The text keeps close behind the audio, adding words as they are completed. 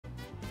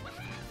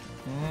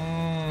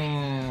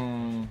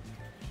Mm.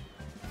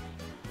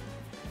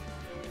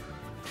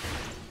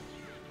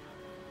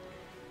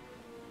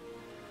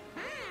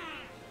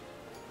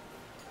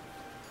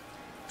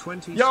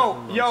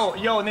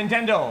 Yo,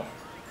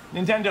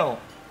 Nintendo.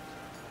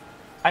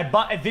 I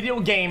bought a video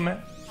game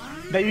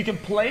that you can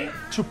play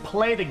to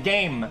play the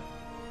game.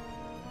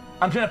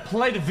 I'm trying to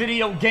play the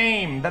video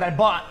game that I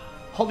bought.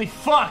 Holy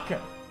fuck!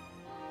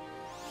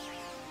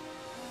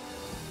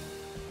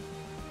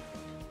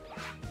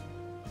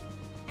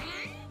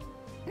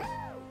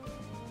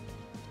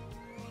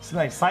 It's an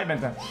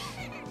excitement.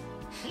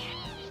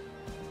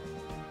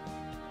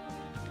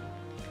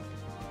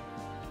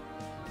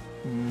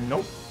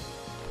 Nope.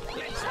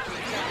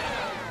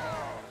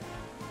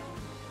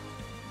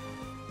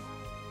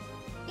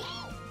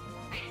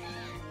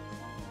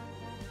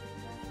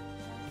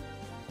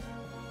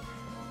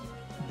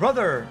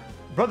 Brother,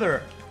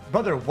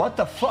 what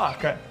the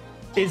fuck?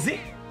 Is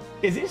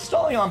he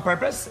stalling on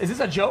purpose? Is this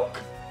a joke?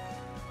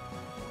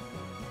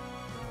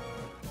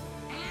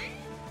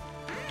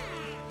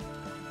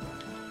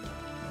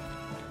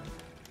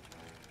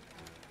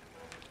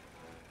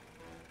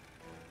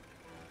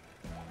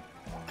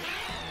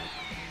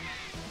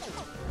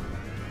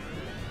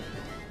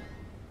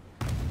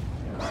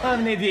 I'm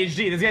an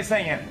ADHD, this guy's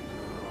saying it.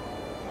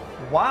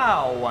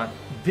 Wow,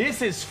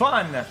 this is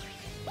fun.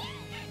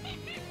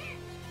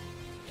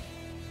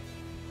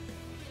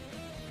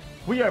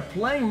 We are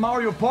playing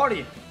Mario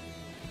Party.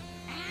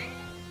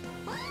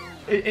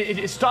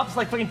 It stops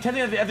like fucking 10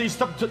 minutes after you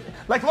stop.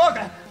 Like,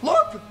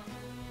 look!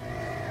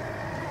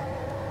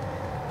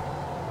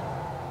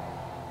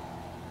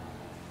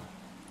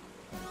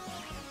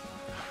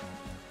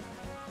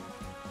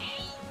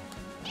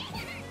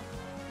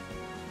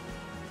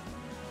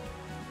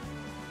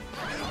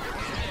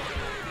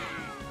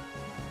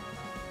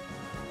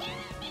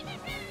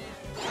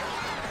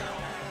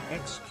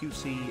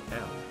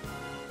 xQcl.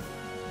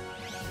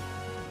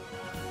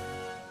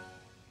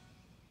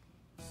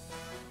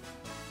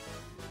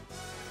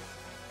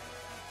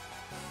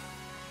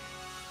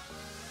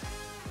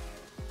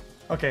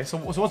 Okay, so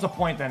what's the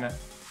point then?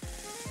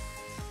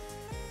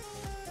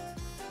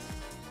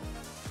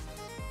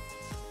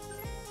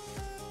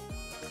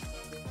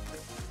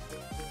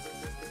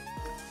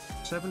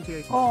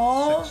 $78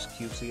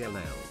 xQcl.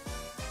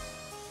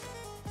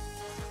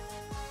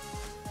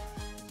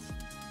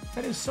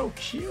 That is so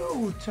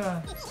cute.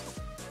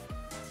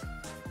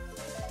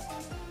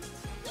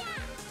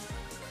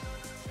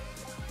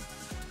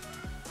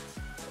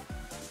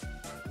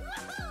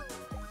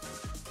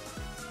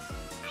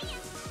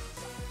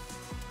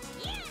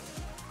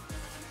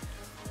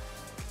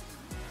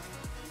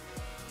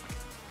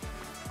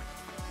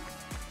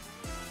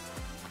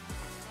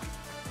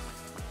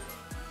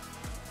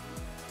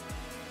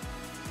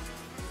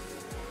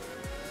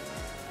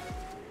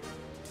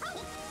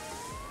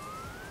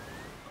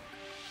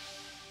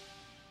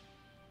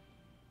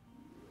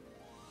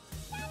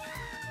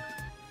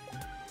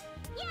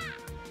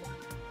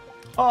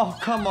 Oh,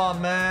 come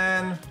on,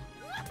 man.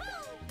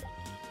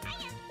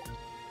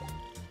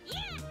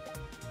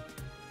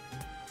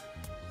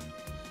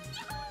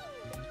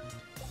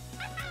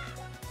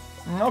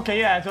 Okay,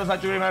 yeah, it was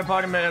actually my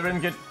party, but I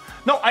didn't get...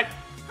 No,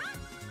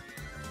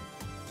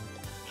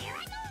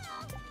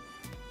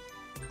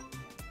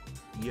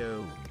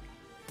 Yo.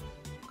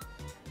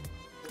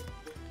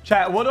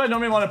 Chat, what do I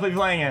normally want to be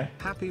playing it?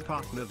 Happy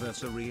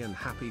partnerversary and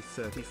happy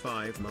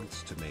 35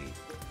 months to me.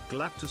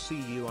 Glad to see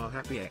you are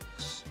happy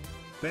X.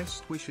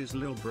 Best wishes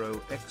lil bro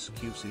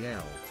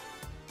xQcl.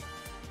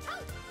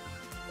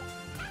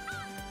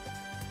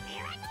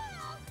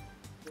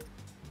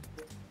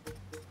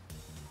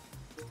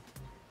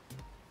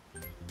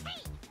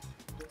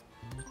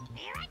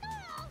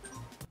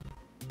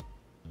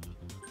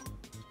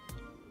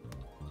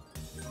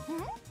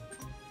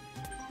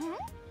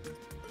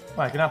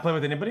 Why, I cannot play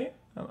with anybody?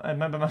 I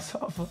remember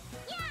myself.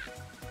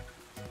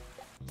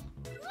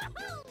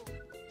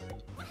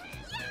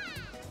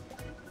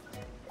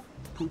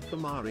 Poop the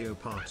Mario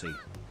Party.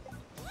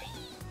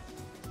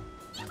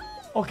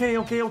 Okay.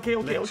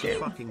 Let's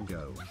fucking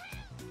go.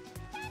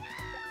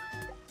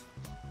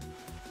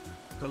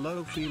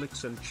 Hello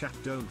Felix and chat,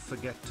 don't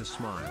forget to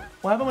smile.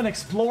 What happened when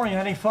exploring and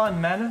having fun,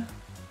 man?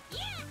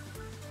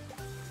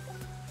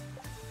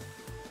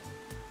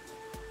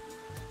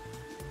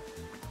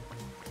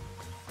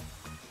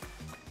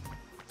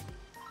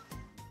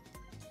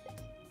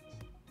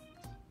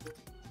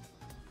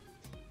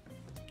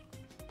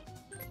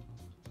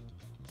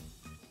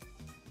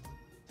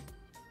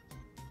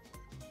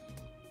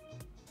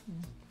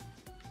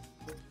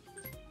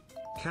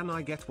 Can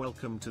I get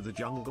welcome to the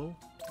jungle?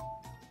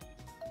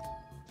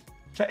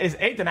 Is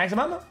 8 the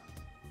maximum?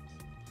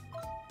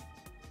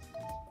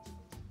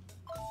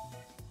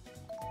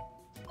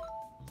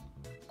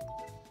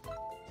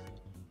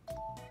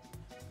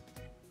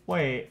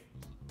 Wait.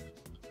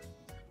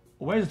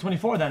 Where's the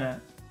 24 then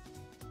at?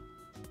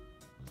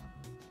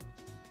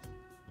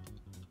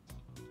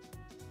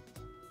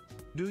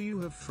 Do you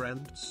have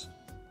friends?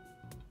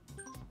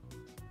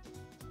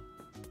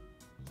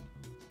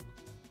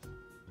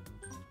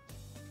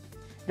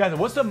 Guys,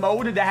 what's the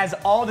mode that has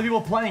all the people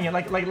playing it?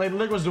 Like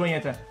Lick was doing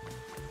it. I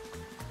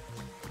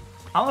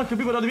want to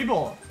compete with other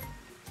people.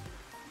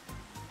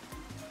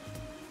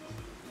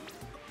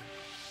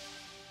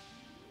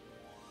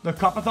 The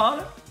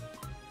Cupathon?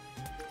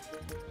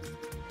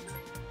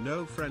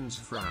 No friends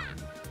frown.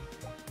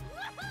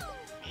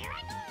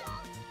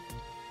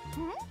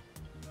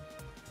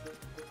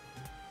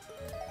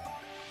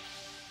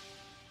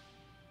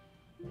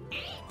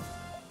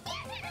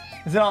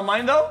 Is it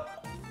online though?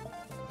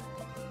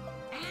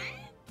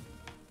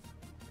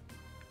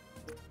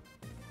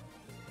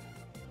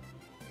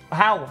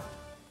 How?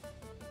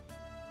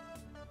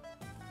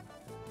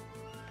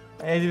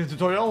 I did a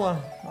tutorial.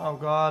 Oh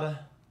god.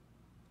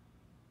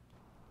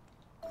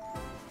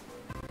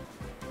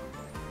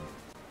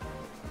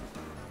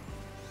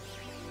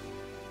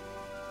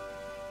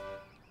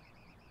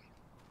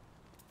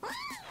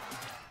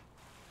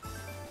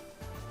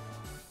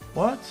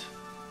 What?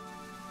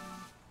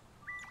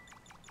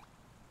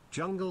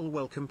 Jungle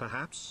welcome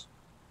perhaps?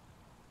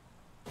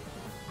 You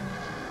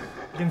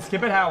can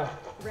skip it, how?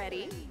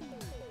 Ready?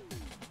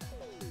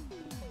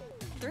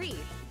 3,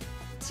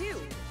 2,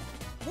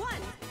 1,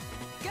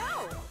 go!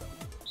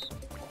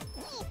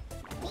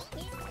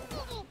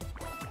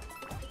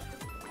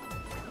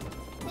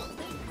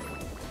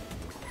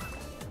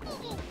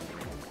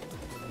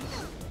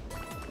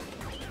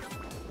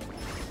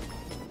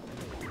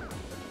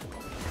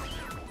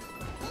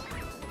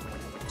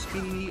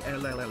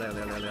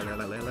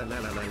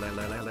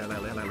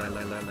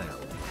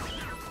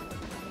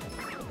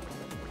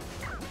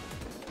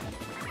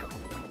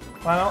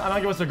 I don't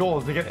get what's the goal.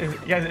 Is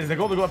the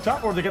goal to go up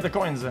top or to get the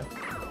coins? There's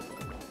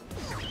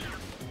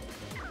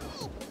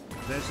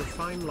a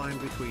fine line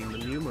between the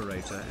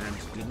numerator and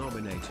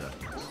denominator.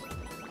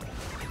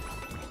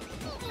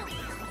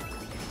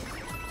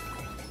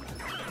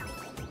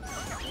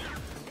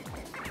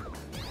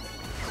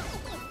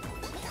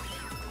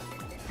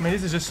 I mean,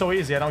 this is just so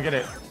easy. I don't get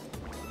it.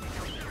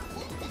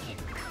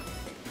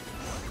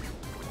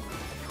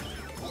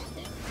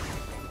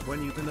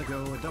 When you gonna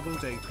go a double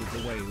date with the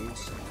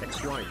whales,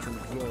 ex-wife and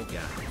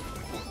Vorga?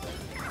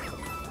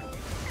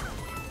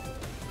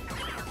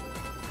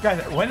 Guys,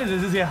 when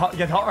does this get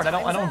hard? I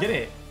don't get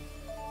it.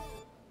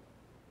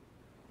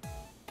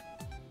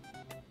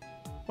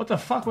 What the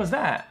fuck was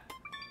that?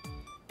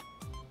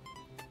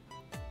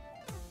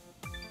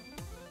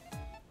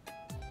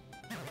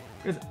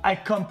 Because I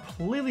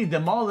completely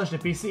demolished the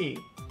PC.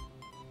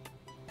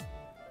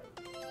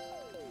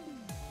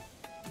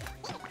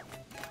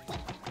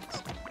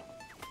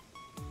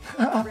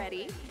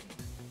 Ready?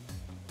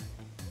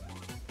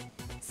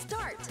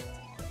 Start!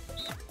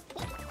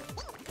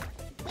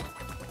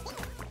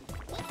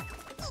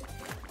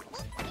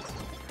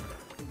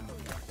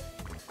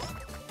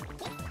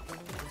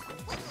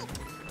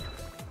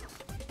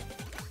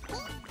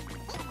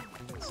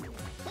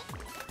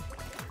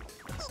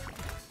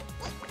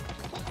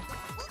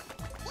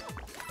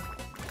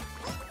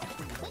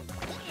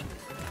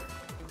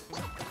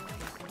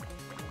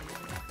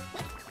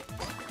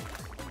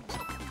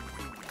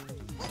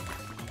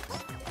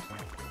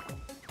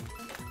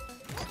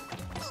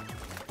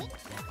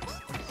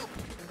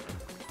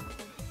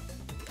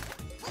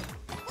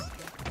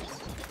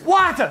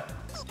 What?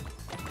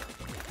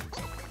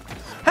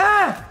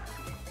 Huh?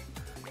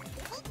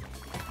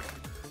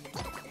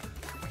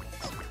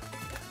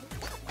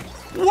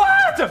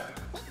 What?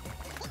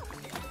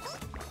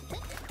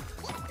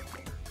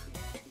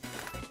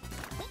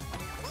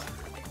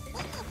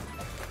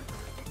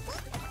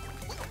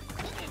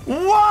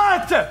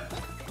 What?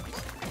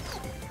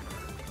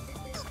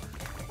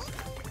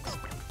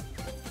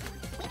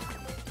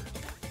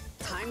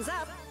 Time's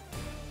up.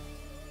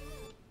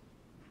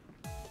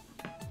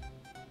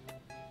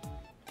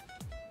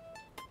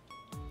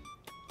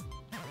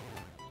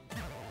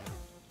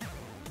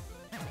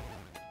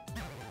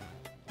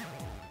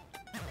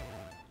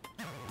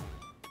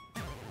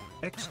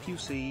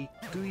 xQc,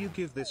 do you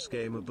give this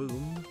game a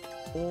boom?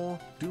 Or,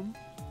 doom?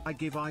 I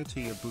give IT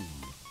a boom.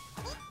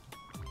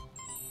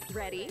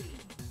 Ready?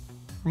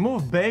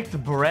 Remove baked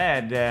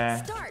bread.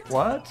 Start.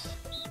 What?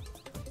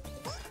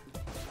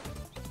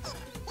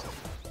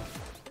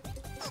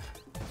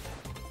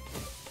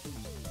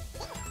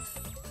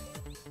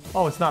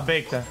 Oh, it's not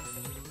baked.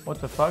 What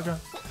the fuck?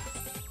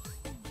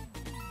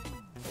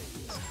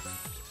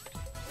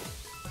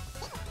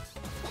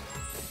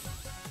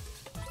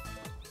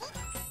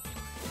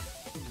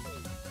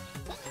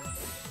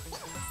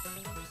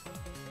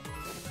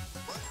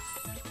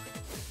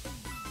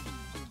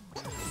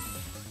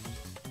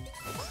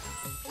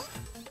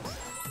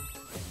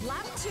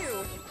 Lap 2.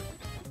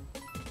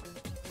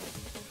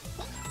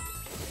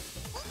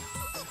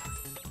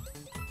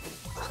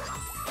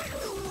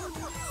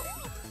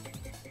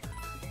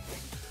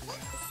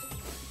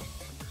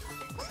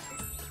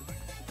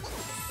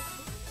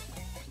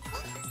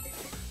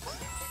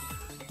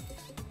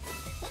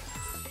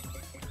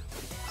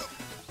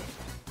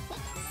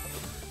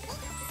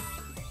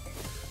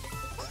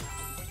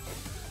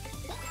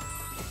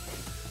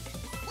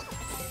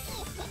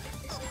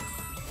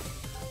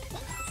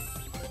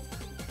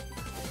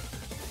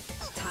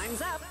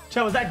 Time's up.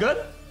 Chat, was that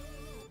good?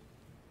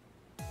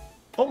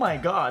 Oh my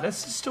god,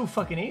 this is too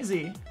fucking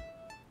easy.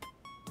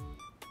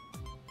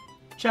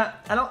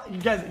 Chat, I don't, you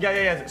guys,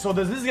 yeah. So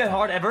does this get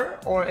hard ever?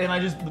 Or am I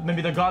just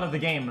maybe the god of the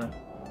game?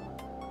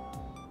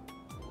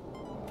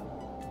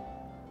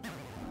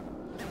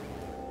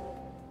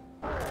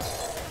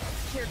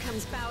 Here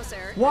comes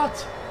Bowser.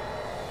 What?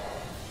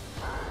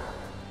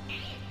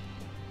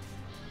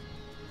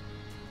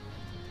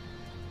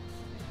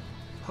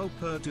 Hope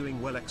her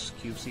doing well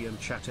xQc and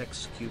chat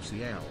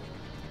xQcl.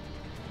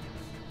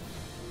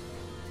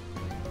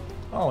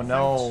 Oh Thanks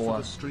no. for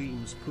the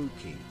streams,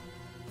 Pookie.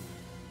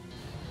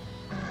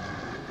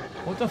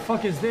 What the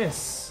fuck is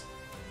this?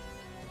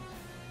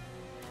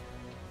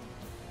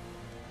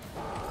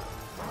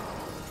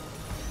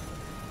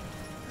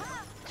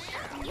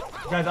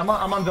 Guys, I'm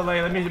on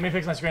delay. Let me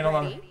fix my screen. Hold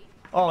on. Ready?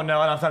 Oh no,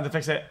 I don't have time to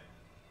fix it.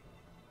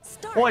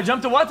 Start. Oh, I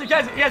jumped to what?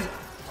 Guys,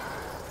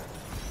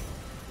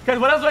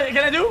 what else can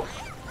I do?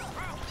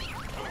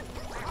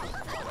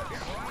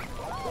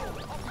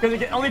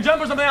 Guys, only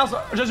jump or something else?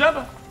 Or just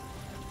jump?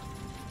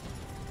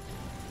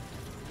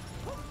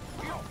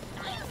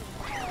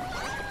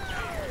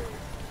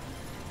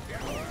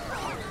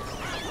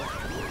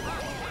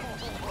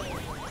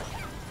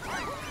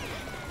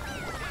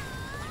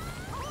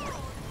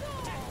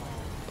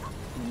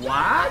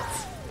 What?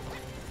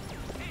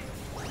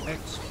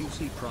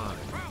 xQc Prime.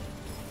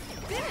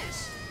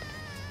 Finish.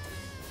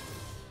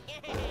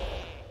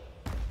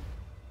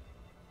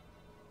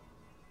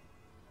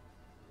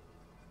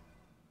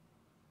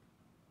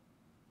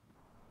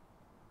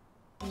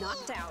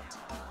 Knocked out.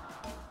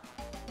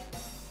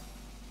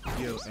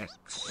 Yo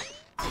X.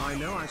 I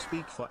know I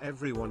speak for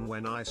everyone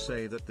when I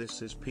say that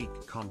this is peak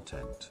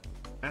content.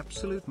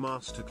 Absolute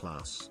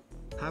masterclass.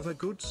 Have a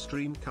good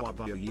stream,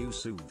 Kawabayo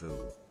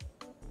Yusuvu.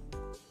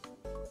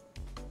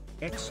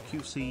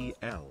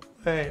 xQcl.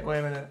 Hey, wait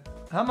a minute.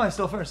 How am I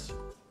still first?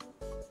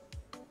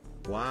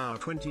 Wow,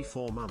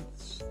 24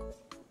 months.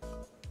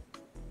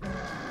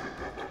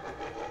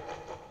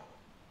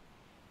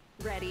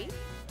 Ready?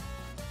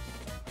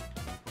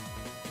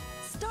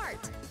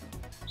 Start.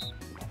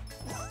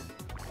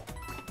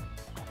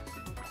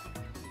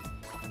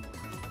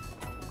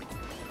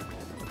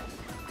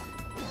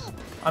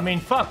 I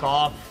mean, fuck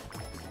off.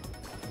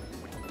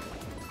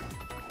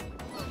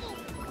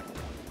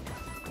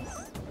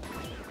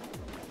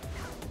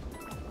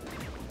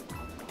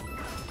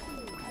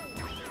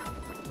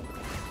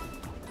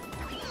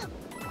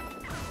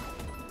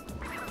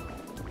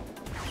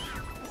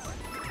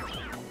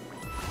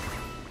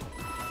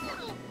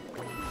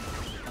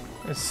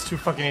 It's too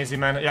fucking easy,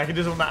 man. Yeah, I can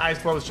do this with my eyes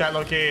closed, chat,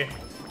 low key.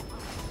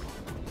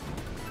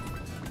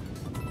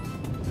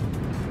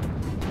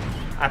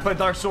 I play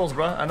Dark Souls,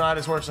 bro. I know how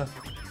this works.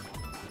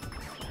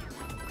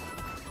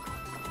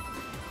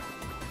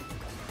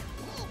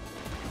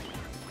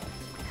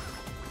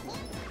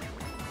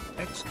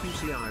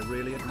 xQc, I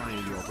really admire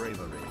your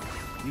bravery.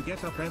 You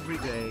get up every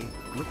day,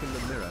 look in the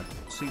mirror,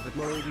 see the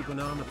moldy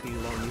banana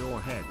peel on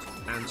your head,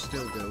 and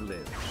still go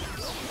live.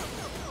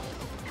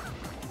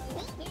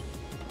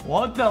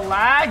 What the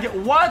lag?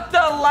 What the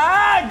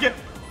lag?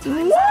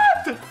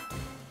 What?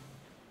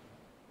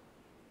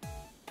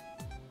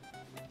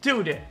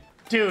 Dude.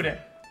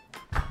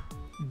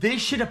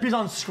 This shit appears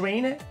on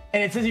screen, and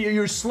it says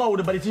you're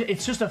slowed, but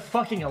it's just a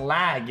fucking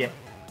lag.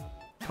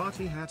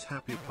 Party hat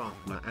happy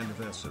partner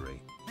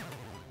anniversary.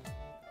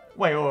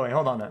 Wait,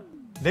 hold on.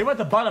 They were at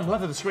the bottom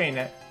left of the screen,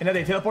 and then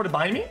they teleported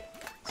behind me?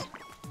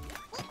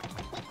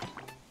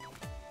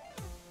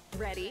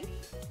 Ready?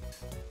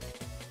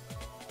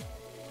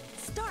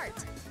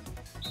 Start.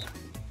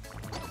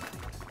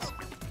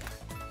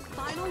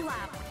 Final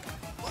lap.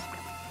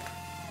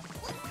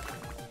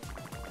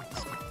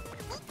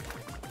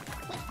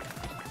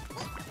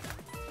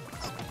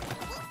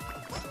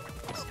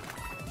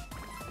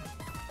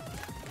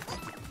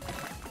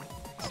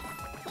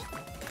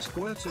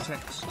 Squirt at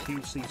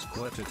xQc,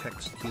 squirt at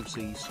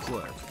xQc,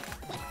 squirt.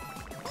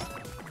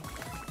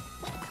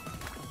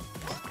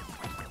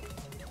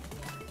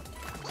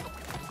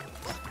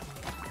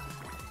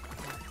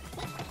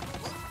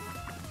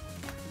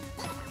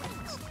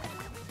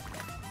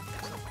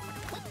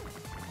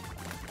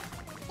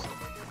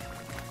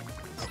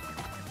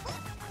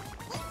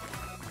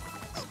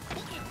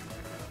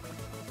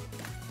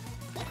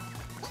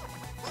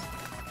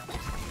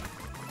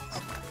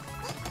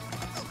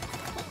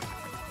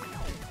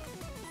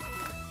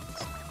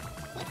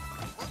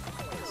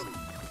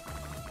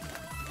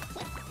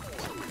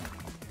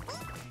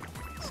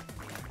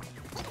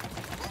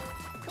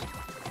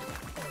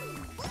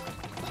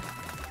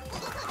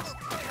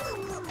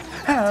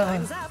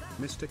 Time's up.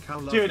 Mr.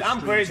 Cal Dude,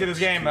 I'm crazy at this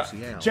game.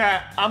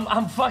 Chat,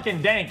 I'm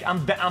fucking dank.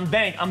 I'm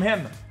dank. I'm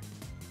him.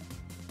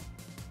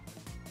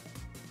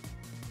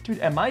 Dude,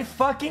 am I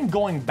fucking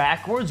going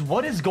backwards?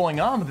 What is going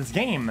on with this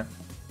game?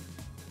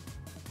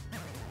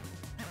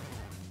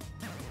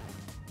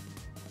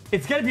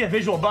 It's gotta be a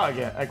visual bug.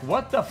 Like,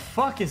 what the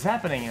fuck is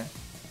happening?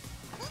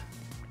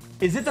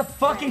 Is it the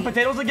fucking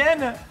potatoes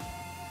again?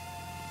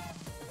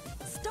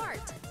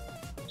 Start.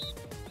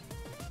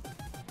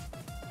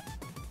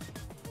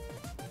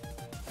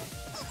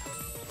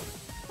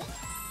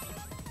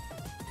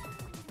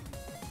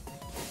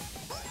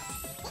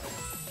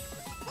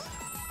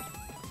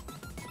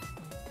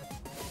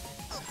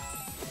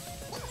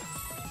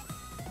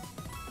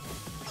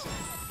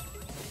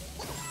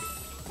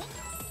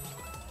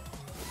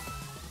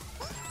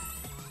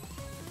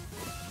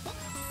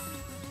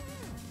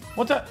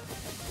 What the?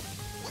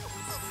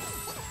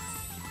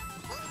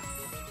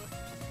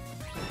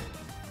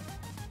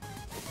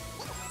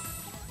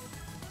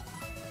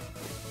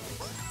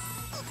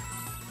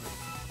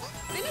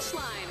 Finish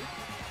line.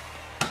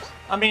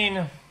 I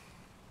mean...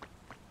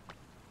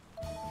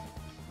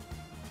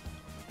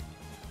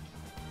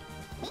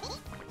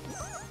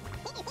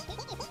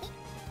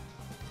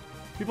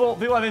 People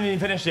haven't even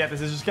finished yet.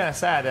 This is just kind of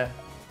sad.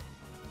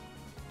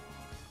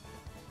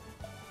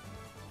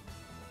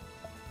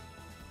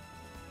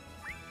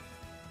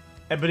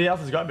 Everybody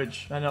else is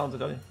garbage. I know what to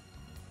tell you.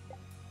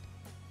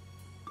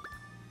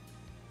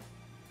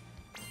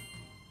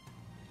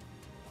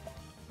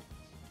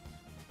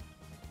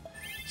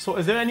 So,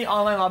 is there any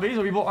online lobbies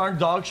where people aren't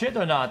dog shit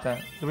or not?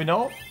 Do we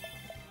know?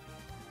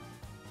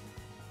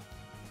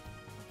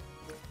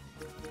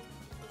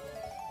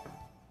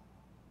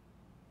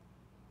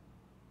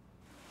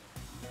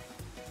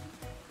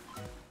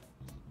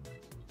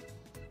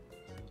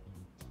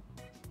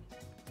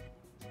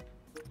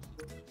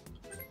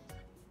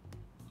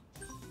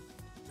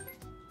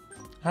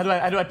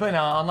 How do I play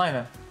now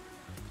online?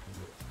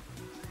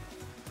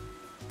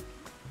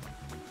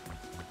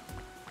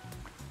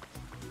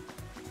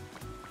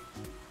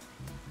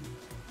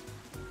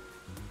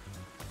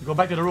 Go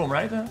back to the room,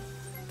 right?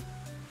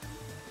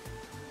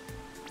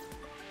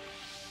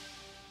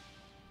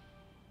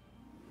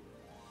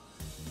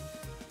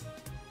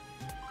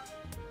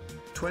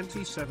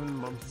 27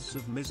 months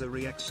of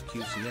misery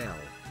xQcl.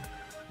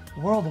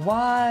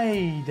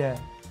 Worldwide.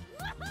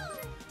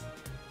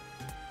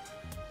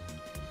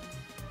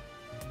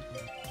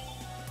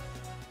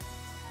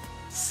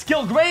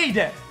 Skill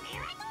grade.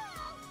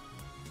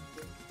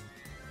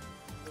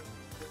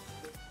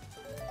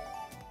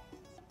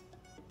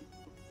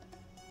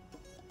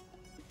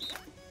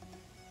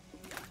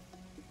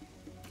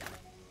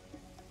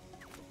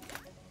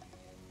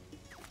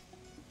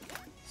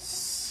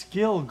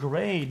 Skill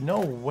grade,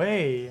 no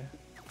way.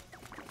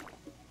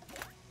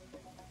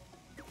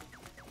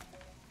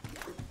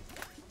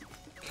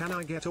 Can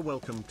I get a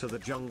welcome to the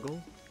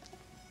jungle?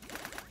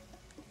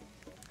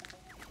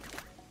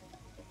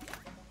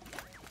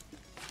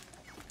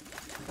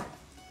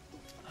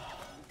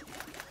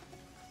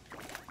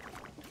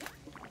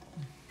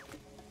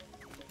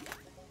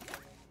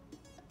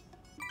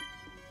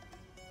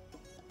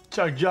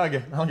 Chug jug, I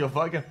don't give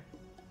a fuck.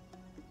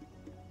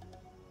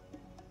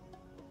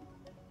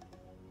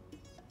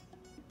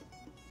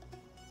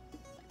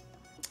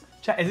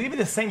 Chat, is it even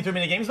the same 3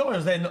 minute games though, or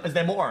is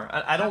there more?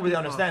 I don't really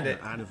understand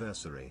it.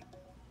 Anniversary.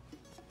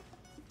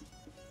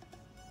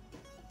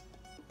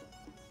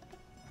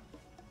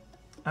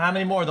 How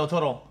many more though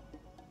total?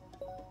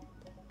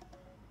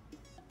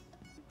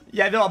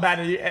 Yeah, they're all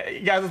bad. You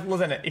guys,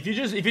 listen. If you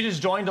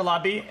just join the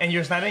lobby and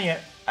you're sniping it,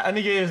 let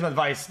me give you some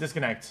advice.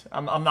 Disconnect.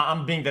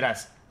 I'm being dead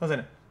ass.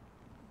 Listen.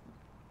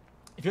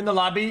 If you're in the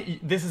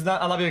lobby, this is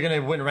not a lobby you're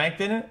gonna win ranked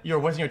in. You're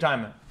wasting your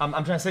time. I'm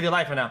trying to save your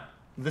life right now.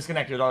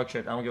 Disconnect your dog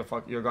shit. I don't give a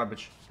fuck. You're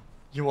garbage.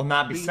 You will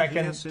not be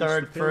second,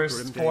 third,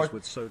 first, fourth.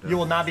 You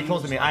will not be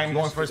close to me. I am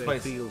going first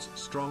place. Feels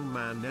strong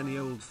man. Any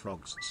old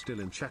frogs still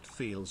in chat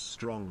feels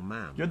strong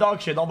man. You're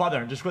dog shit. Don't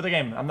bother. Just quit the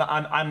game. I'm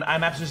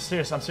absolutely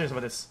serious. I'm serious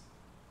about this.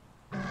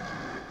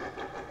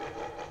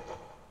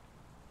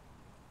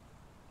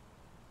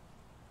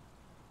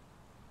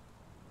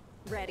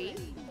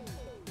 Ready?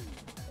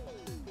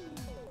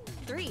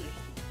 3,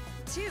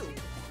 2,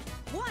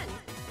 1,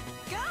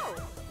 go!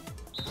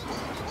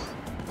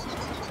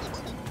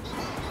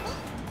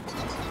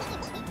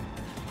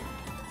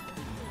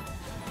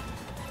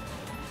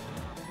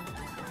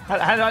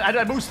 How do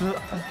I boost?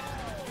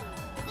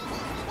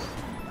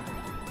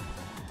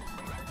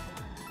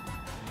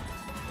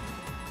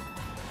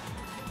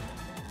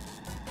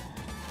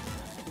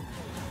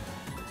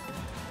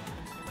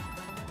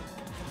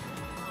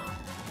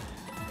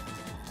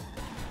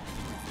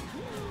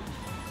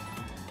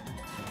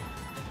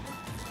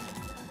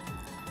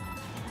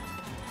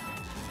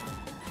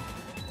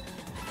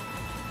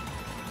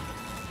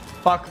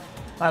 Fuck,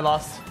 I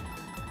lost.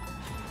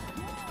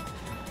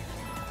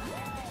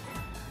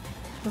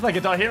 Looks like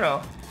Guitar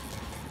Hero.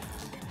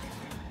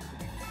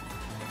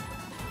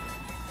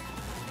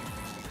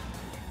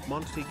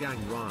 Monty Gang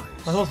Rise. Am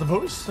I supposed to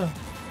boost?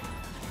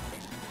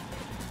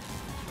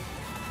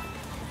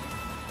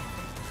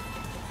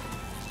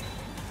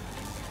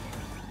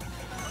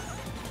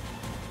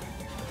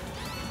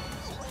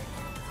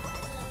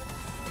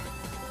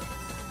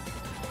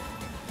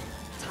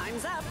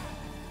 Time's up.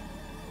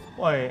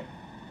 Wait.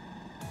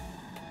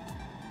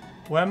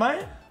 Where am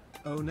I?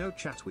 Oh no,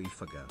 chat, we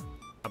forgot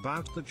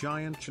about the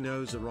giant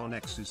chinozer on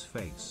X's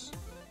face.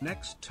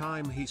 Next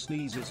time he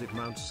sneezes at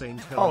Mount St.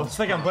 Helens. Oh,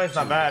 second place,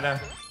 not bad.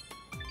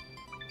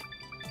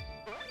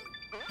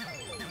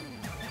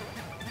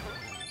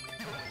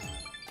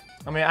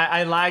 I mean,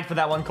 I lagged for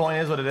that one coin,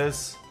 is what it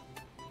is.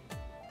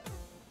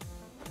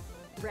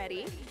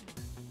 Ready?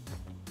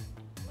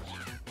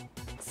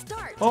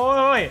 Start!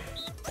 Oh, wait.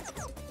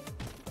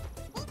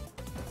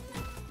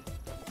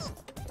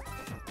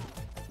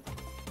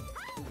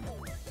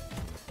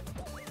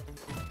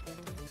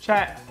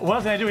 Chat, what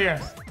else can I do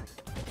here?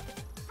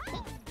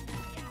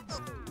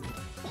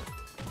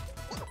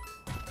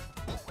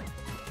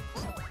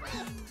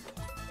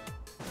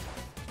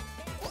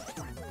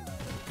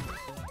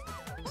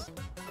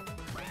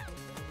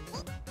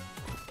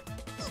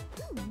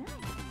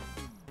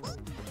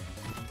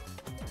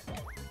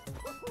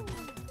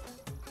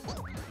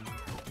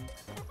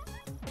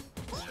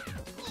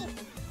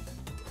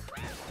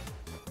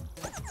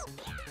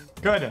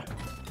 Good.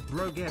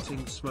 Bro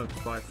getting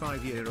smoked by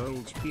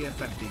 5-year-olds.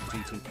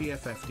 PFFDTT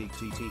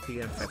PFFDTT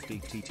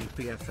PFFDTT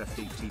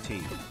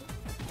PFFDTT.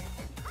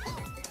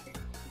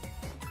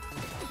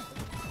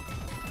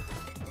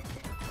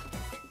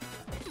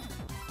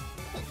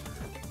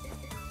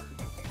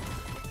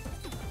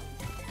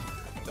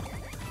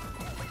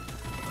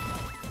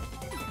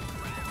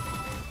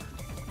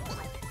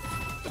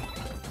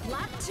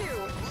 Lap 2.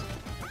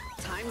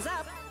 Time's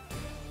up.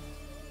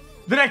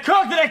 Did I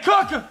cook? Did I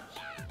cook?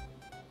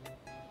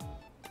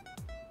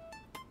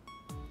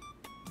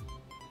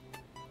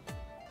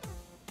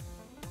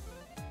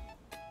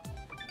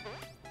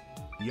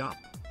 Yup.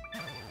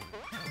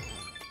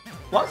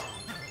 What?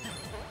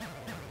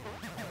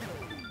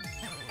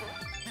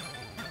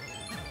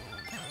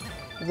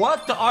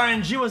 What the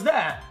RNG was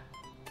that?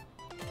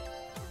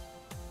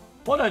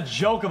 What a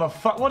joke of a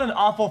what an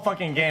awful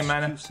fucking game,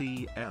 man.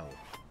 xQcl.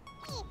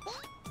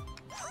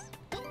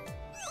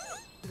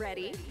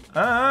 Ready?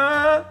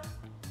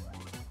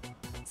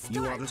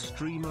 You are the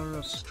streamer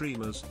of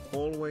streamers,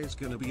 always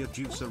gonna be a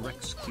juicer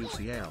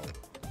xQcl.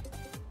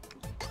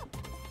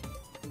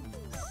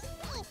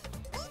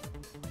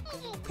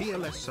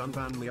 PLS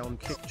unban me on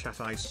Kick Chat.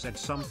 I said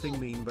something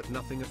mean but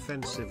nothing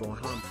offensive or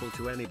harmful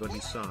to anybody.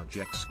 Sarge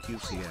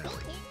xQcl.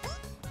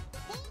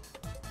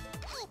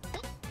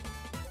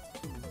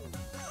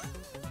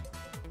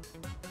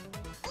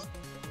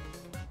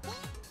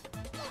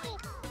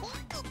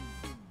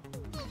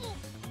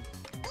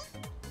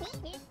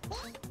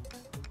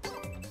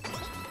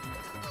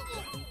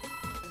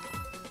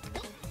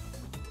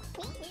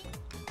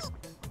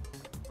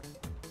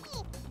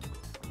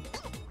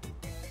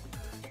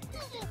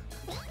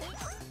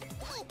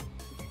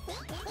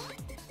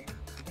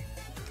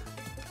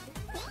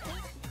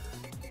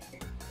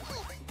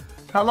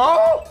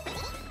 Hello?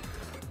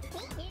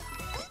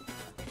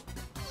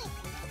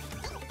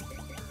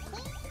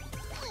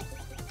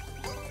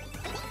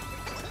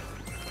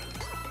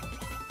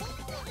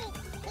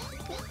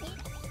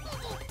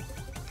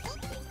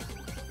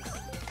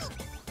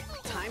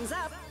 Time's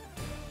up.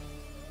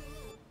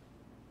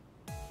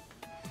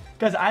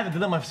 Guys, I haven't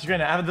deleted my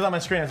screen. I haven't deleted my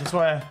screen. That's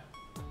why.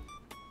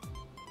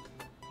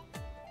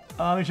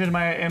 Let me change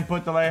my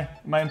input delay.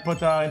 My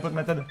input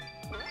method.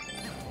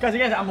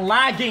 Guys, I'm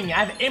lagging.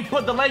 I have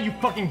input delay, you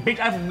fucking bitch.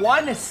 I have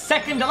 1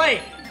 second delay.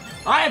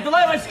 I have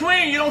delayed my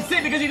screen. You don't see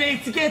it because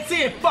you can't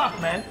see it. Fuck,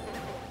 man.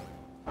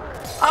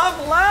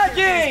 I'm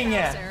lagging.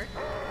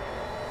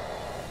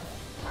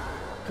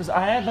 Because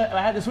I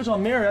had to switch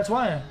on mirror. That's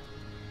why.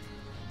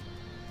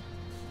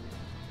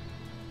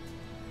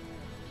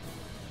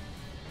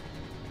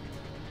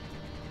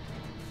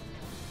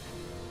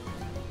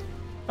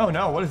 Oh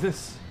no, what is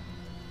this?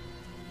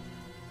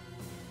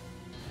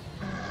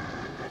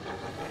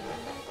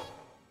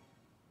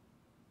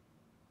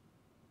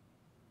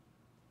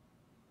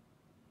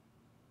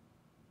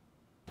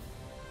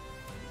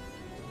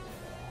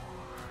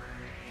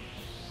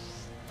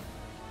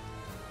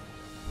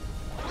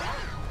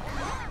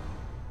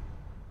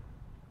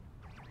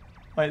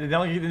 Wait, they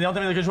don't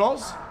tell me the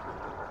controls?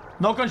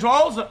 No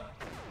controls?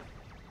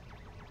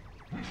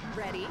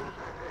 Ready?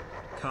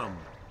 Come.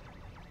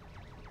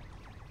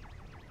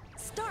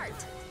 Start.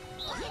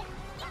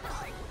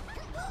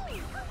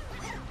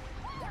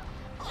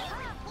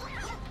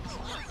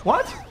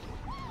 What?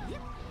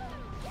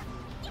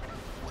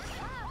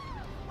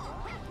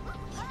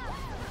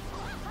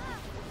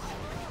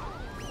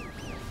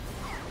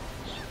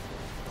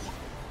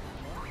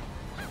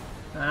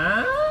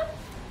 Huh?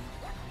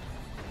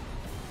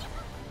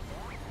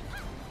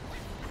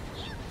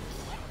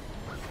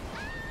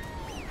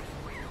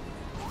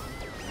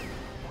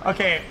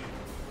 Okay.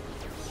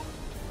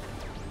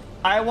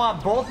 I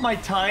want both my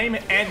time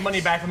and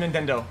money back from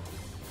Nintendo.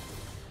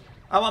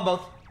 I want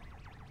both.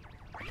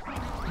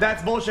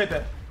 That's bullshit.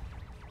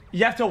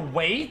 You have to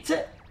wait?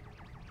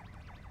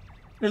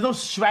 There's no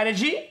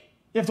strategy?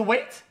 You have to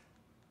wait?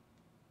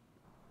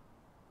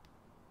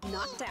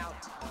 Knocked out.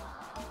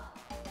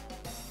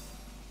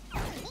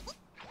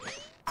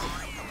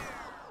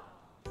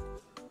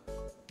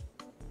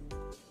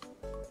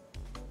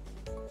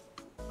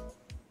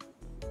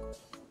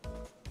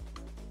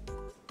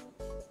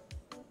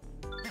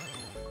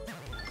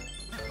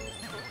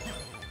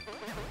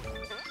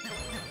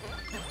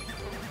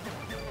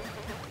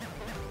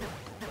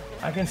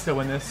 I can still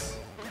win this.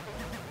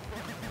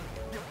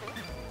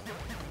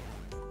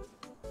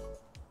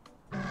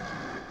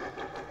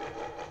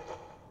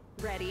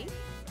 Ready?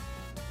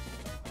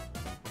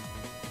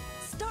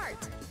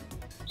 Start.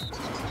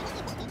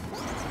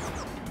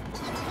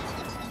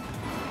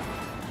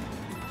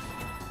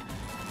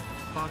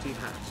 Party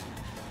hat.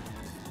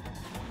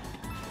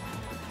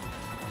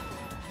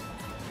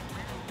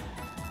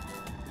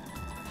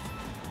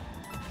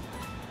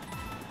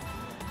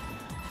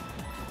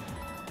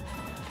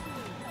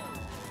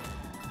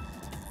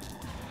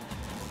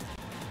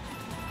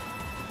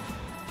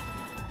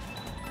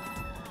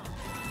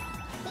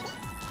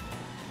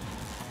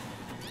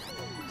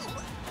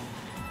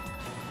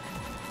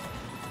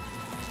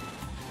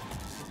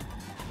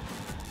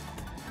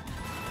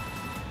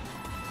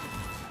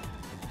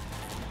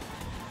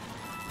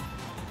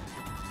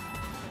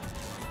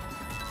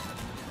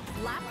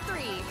 Lap 3.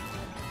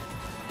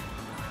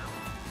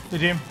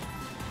 GG.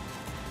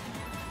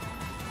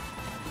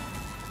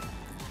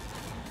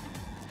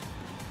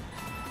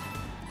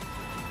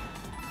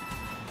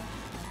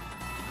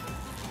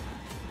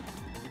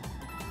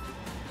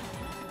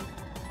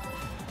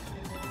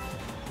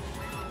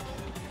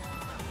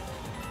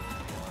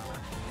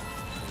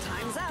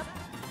 Time's up.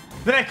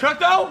 Did I cook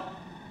though?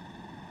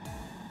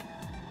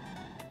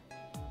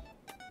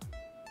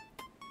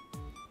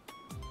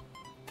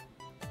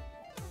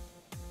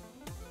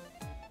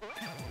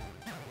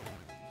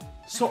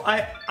 So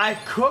I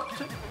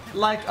cooked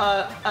like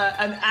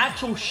an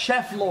actual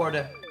chef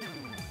lord,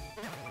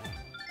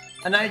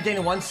 and I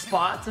gained 1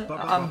 spot.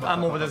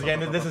 I'm over this game.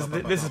 This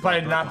is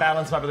probably not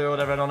balanced properly or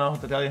whatever. I don't know what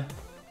to tell you.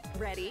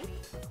 Ready?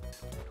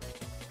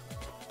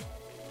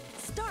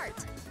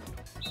 Start.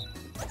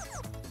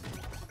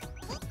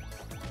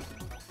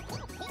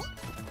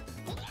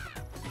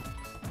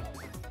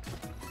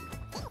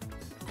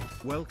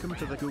 Welcome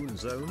to the Goon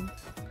Zone.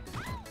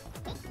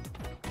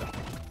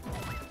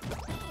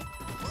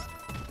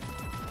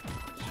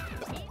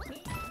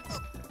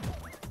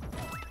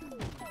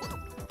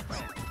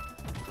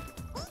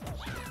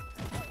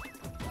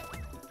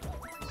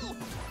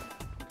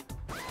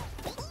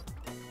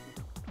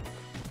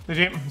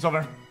 GG, it's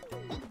over.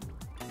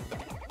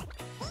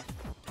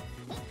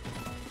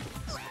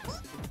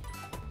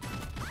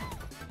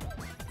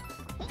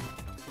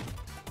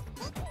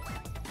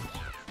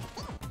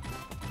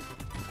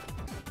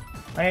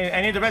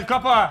 I need the red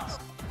copper.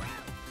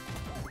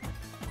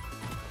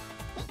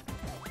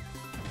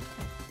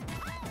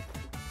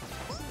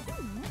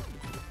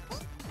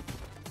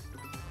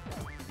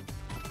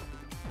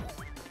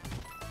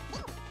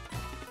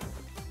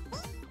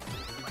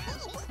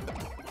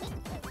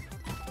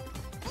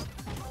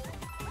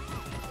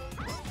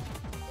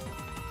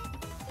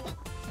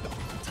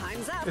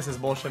 Time's up. This is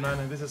bullshit,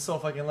 man. This is so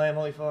fucking lame.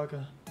 Holy fuck.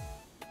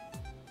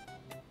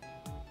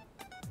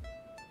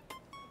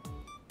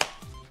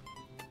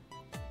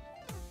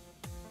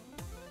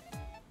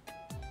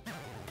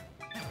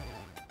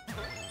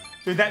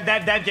 Dude,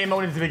 that game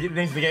mode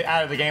needs to get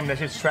out of the game. That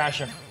shit's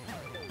trash.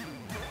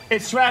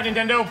 It's trash,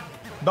 Nintendo.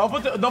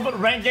 Don't put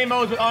ranked game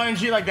modes with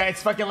RNG like that.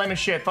 It's fucking lame as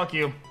shit. Fuck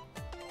you.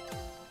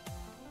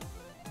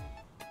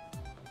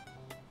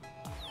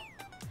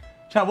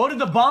 Chat, what did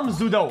the bombs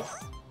do though?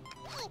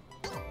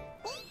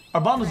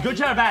 Are bombs good,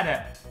 chat, or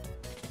bad?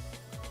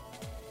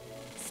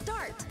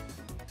 Start.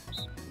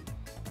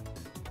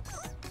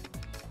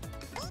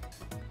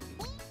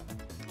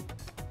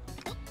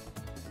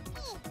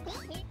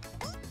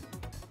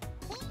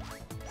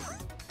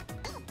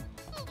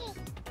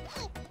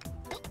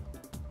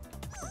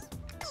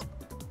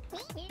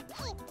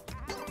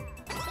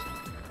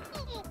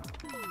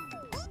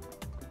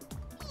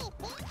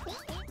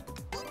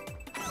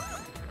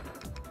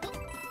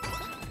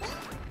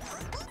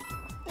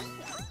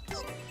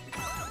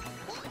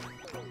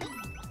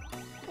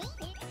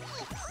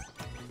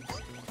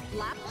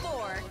 Lap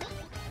 4.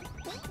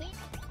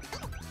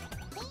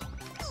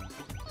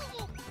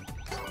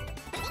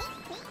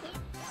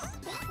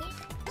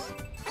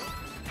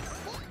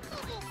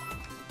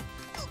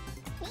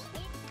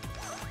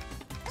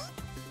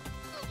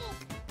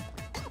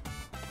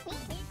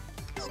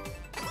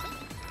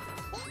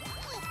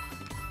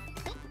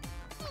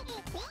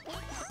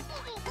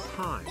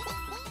 Hi.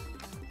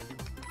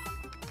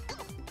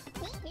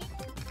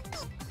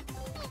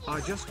 I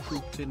just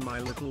pooped in my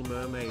Little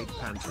Mermaid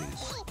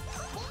panties.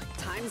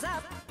 Time's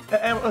up.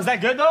 Was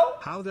that good though?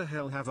 How the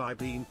hell have I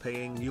been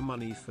paying you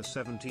money for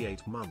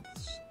 78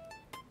 months?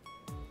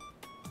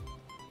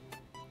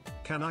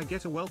 Can I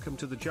get a welcome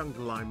to the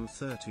jungle? I'm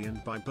 30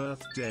 and my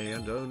birthday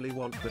and only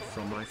want that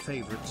from my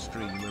favorite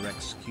streamer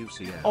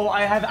xQc. Oh,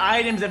 I have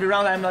items every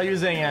round I'm not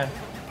using it.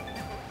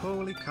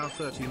 Holy cow,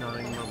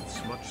 39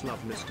 months. Much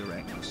love, Mr.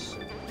 X.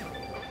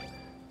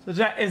 So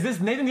Jack, is this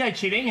Nathan guy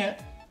cheating?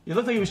 You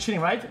look like he was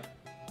cheating, right?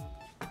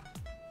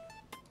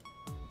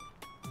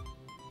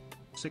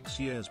 6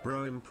 years,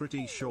 bro. I'm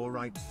pretty sure,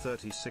 right?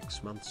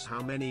 36 months.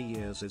 How many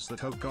years is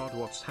that? Oh god,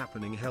 what's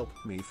happening? Help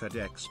me,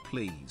 FedEx,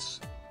 please.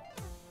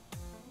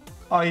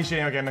 Oh, he's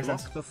cheating. Okay, makes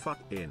sense. Lock the fuck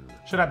in.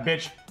 Shut up,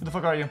 bitch. Who the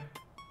fuck are you?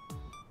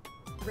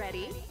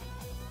 Ready?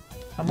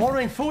 I'm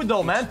ordering food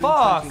though, man. It's been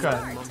Fuck.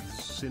 29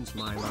 months since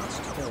my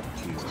last talk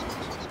to you.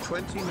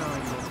 29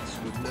 months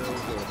with no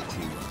talk to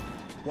you.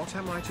 What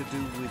am I to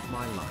do with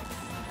my life?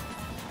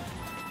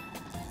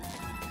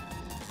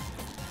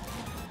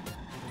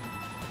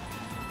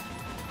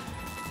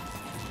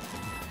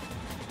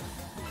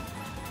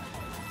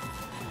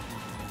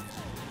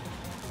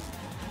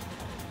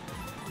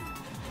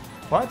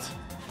 What?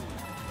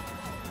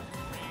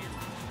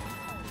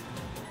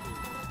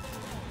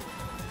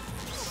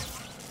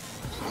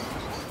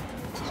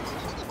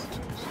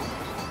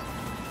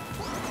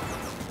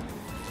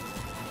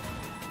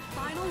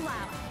 Final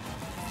lap.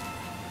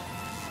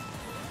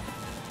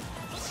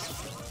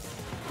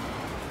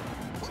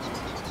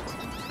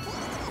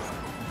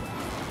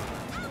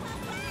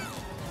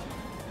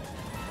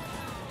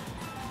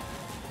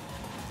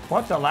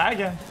 What the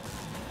lag?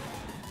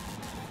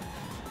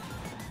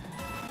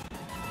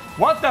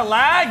 What the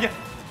lag?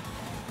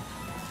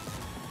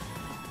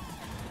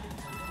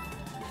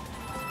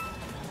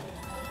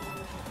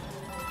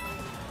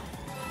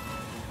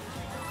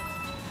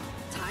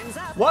 Time's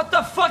up. What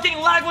the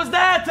fucking lag was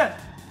that?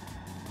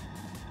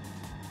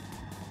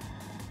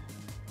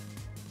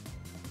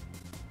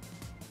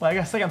 Well, I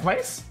got second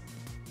place?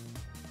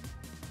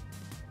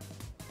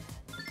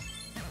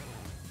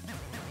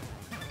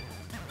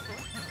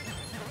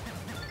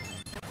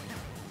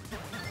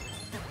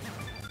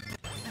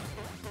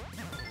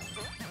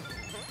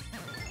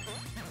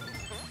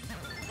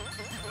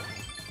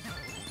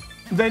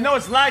 They know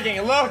it's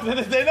lagging. Look,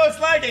 they know it's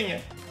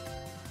lagging.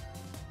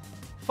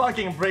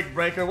 Fucking brick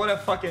breaker. What a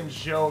fucking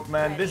joke,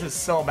 man. This is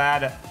so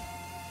bad.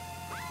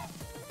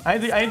 I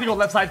need to go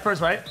left side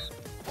first, right?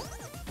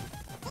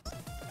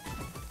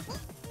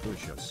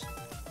 Push us.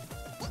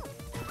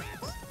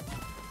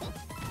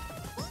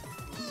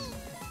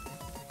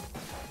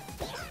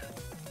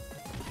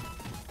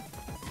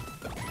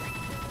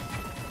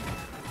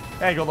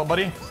 There you go, little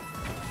buddy.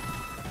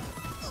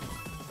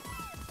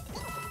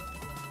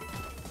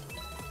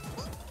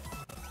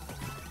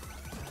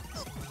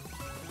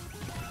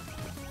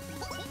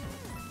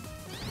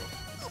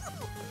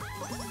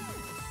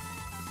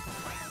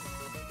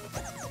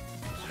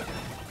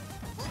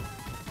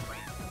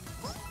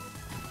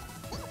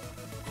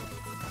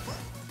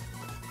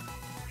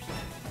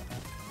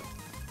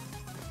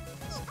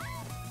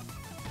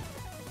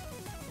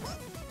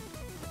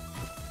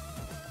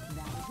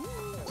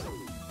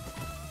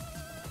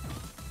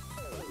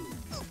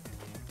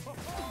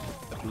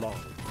 Long.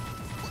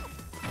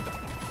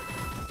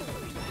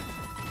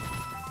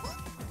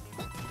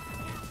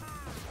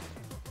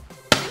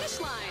 Finish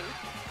line.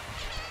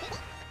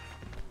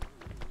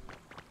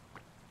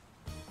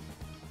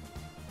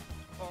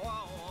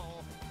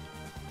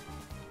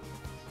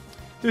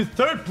 Dude,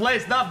 third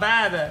place, not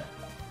bad.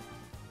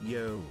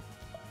 Yo.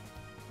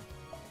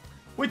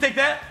 We take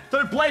that.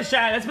 Third place,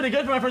 chat. That's pretty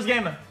good for my first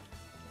game.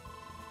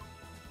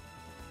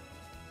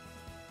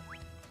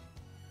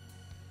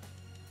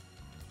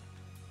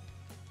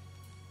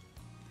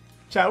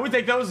 Chat, we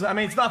take those. I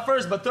mean, it's not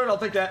first, but third, I'll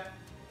take that.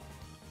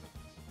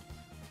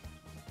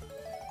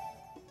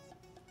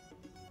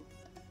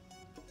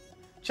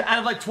 Chat, out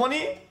of like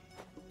 20?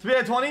 3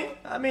 out of 20?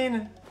 I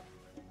mean...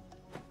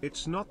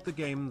 It's not the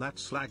game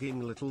that's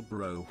lagging, little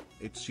bro.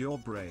 It's your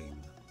brain.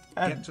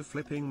 Get to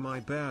flipping my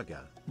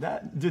burger.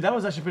 Dude, that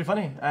was actually pretty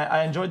funny.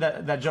 I enjoyed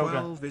that joke.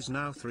 12 is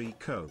now 3,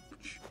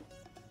 coach.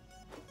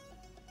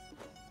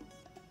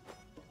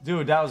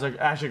 Dude, that was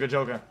actually a good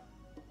joke.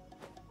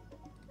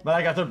 But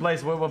I got third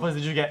place. What place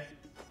did you get?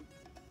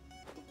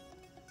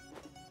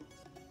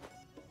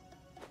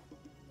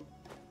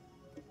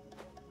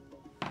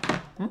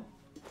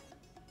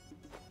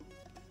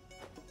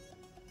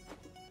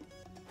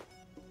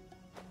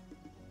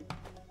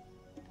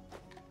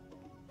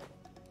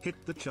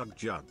 Hit the chug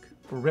jug.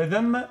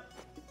 Rhythm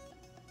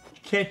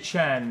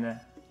Kitchen.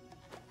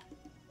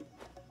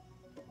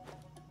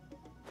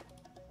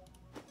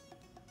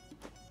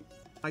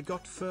 I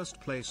got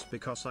first place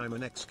because I'm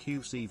an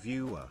xQc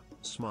viewer.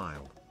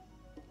 Smile.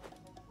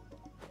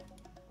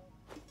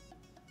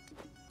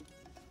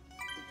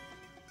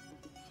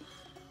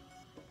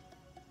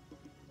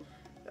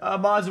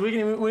 Boz,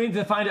 we need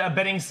to find a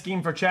betting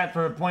scheme for chat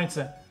for points.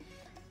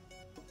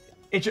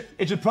 It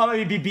should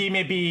probably be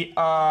maybe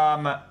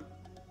all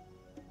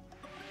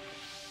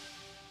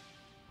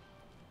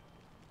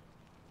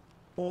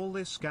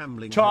this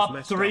gambling top has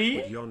messed 3,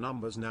 up with your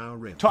numbers now,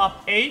 Rip.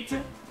 top 8,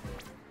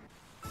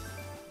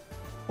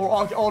 or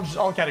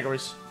all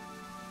categories.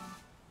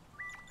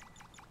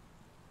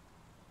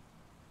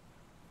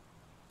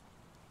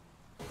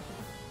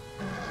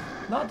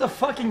 Not the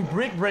fucking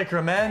brick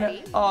breaker, man.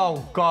 Ready?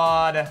 Oh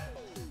god.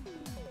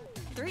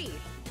 3,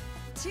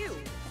 2,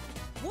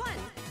 1,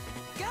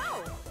 go!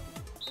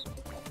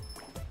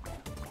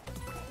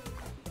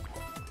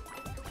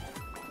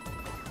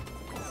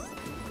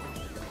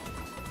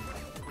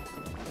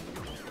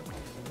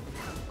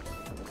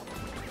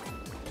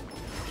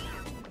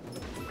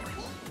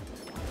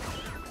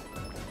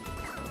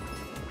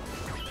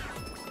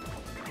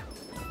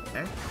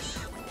 X.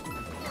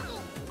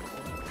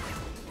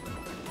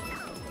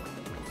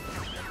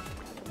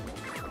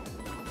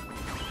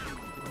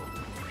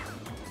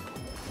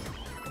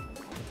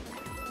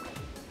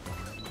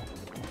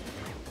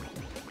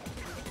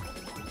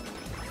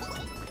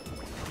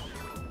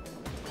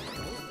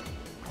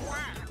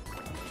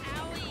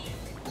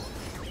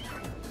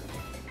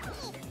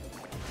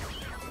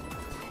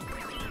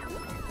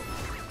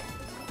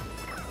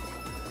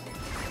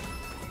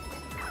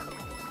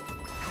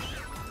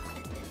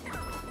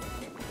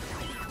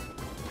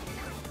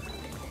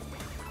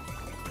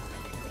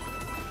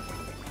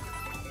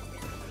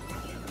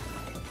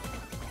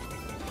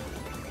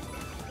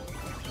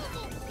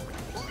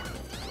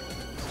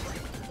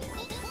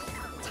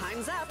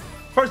 Time's up.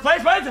 First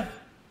place, right?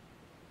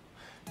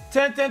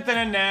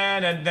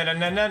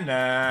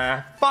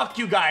 Fuck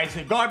you guys.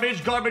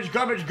 Garbage, garbage,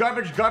 garbage,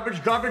 garbage,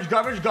 garbage, garbage,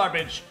 garbage,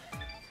 garbage.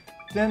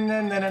 Suck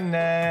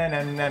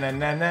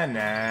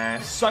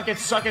it,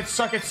 suck it,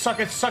 suck it, suck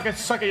it, suck it,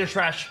 suck it, you're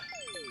trash.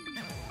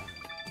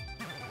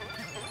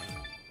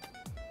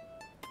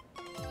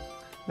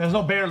 There's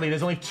no barely,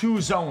 there's only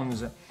 2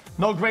 zones.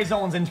 No gray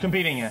zones in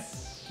competing.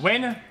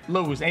 Win,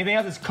 lose. Anything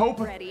else is cope,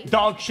 Ready?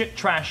 dog shit,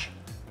 trash.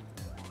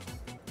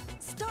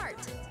 Start.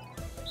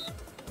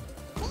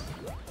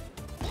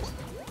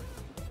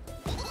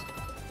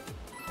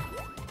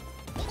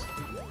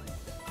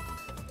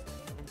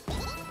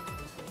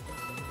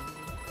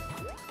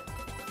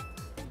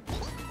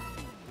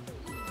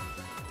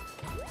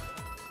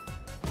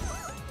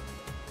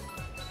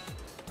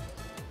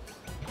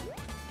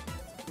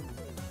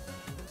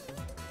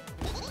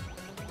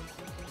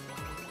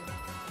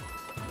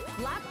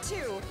 Lap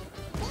 2.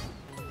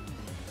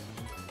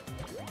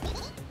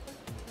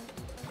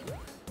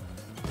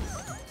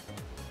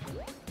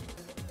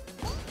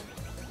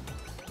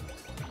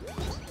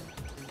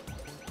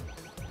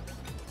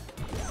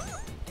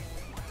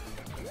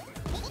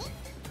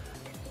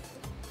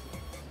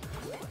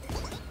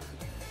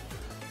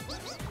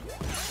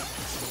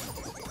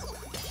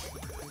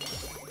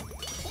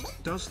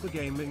 Does the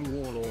gaming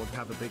warlord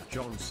have a Big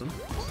Johnson?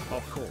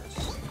 Of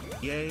course.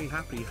 Yay,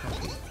 happy,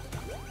 happy.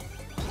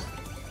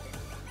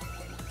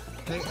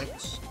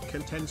 KX,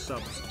 can 10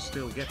 subs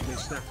still get me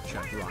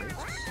Snapchat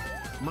rights?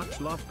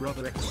 Much love,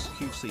 brother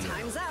xQc.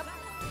 Time's up.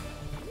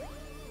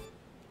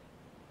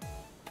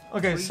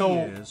 Okay, 3 so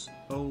years,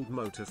 old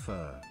motor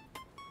fur.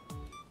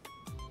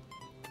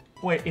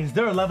 wait, is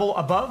there a level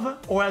above?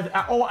 Or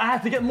oh, I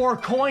have to get more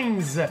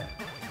coins.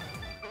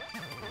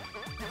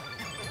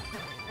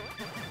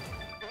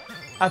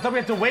 I thought we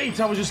had to wait.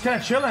 I was just kind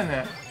of chilling.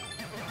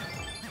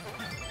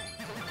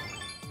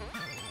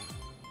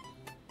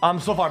 I'm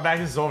so far back.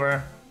 This is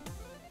over.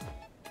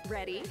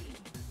 Ready?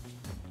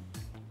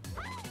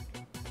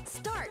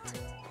 Start.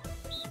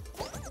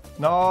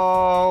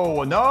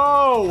 No,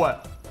 no.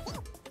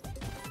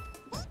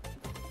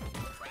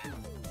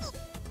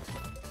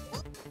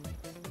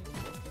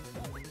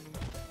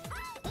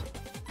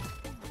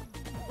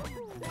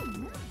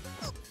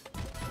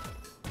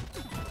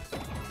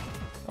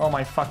 Oh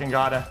my fucking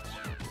god.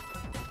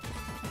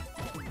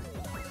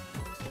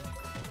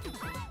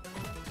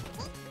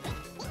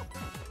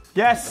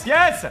 Yes,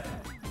 yes!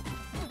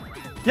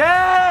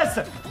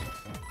 Yes!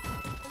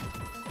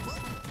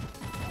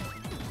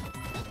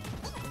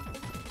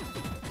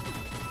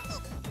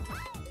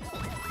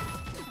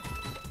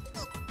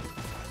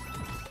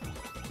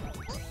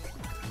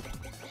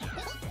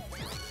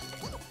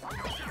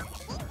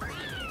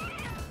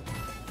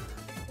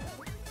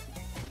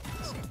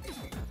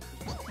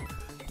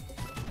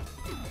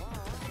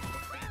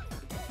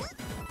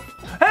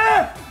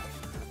 Ah!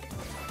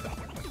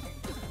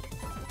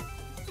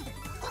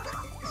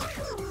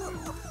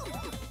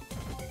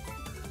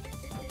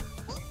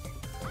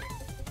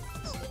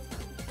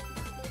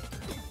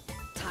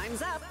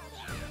 Time's up.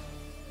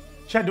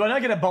 Chat, do I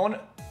not get a bonus?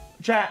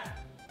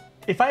 Chat,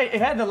 if I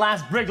had the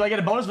last brick, do I get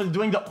a bonus for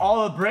doing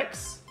all the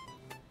bricks?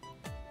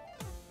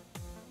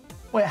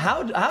 Wait,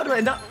 how do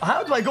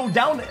I go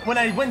down when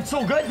I went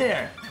so good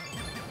there?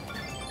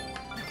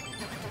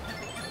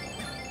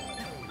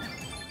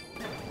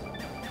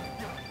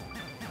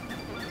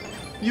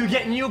 You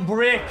get new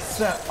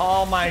bricks.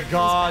 Oh my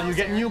god, you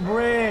get new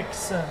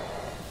bricks.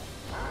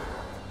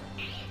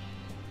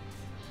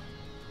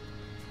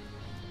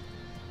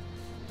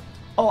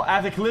 Oh,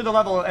 I have to clear the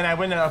level and I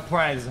win a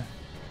prize.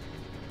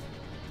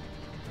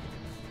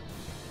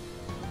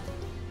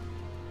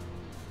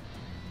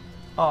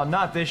 Oh,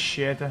 not this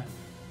shit.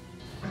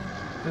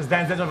 This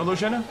Dance Dance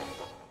Revolution?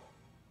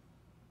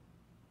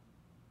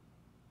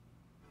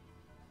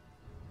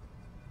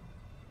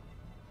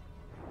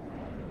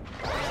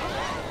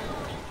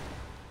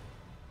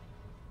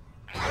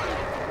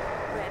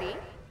 Ready?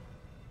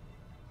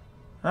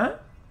 Huh?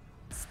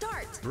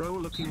 Start. Bro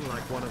looking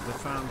like one of the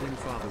founding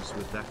fathers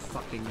with that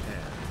fucking hair.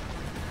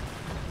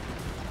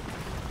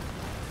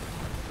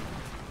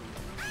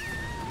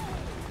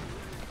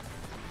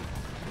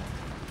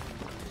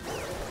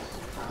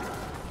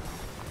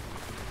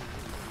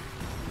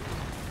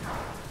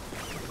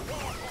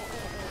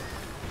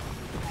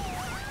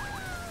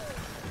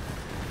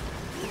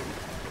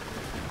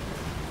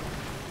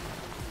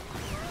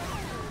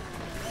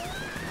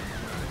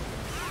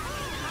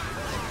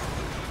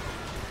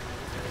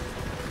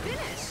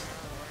 Finish.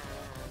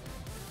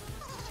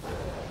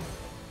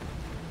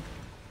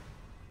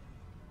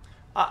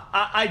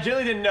 I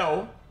generally didn't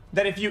know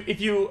that if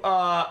you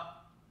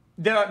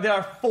there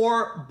are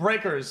 4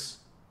 breakers.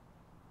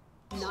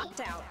 Knocked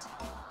out.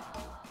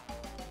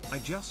 I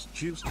just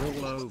juiced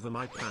all over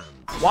my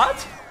pants.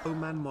 What? Oh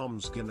man,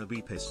 mom's gonna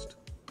be pissed.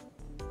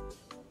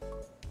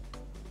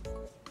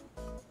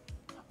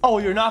 Oh,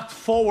 you're knocked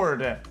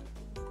forward.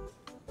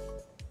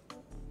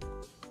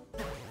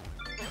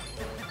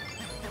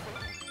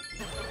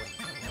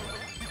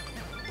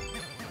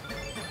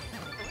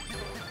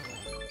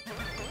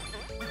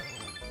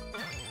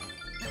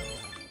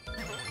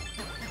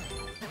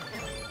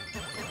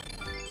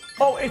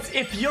 Oh, it's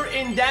if you're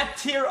in that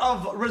tier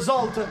of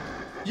result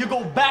you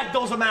go back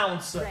those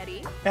amounts.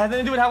 Ready? And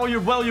then do it how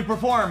well you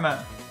perform.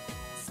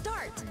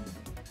 Start.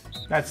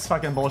 That's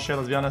fucking bullshit,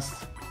 let's be honest.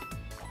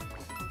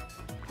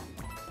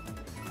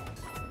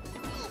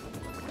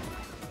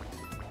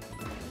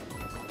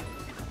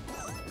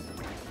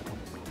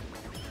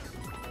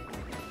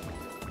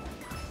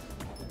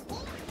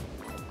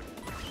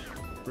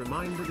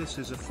 Reminder, this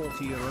is a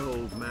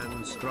 40-year-old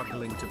man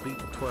struggling to beat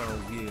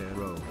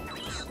 12-year-olds.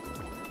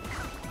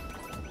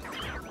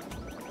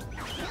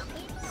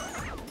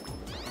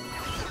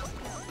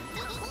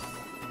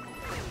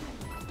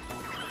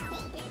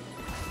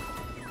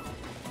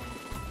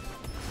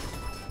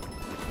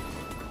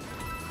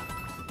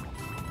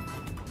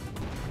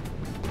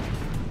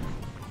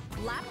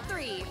 Lap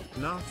 3.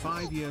 Now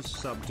 5 years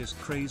subbed is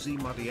crazy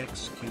muddy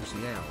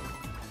xQcl.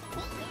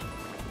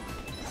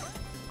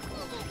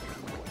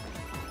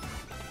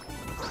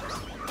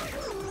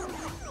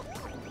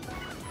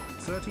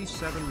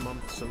 "37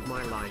 months and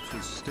my life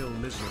is still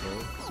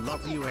miserable.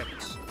 Love you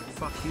X.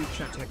 Fuck you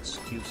chat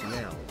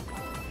xQcl."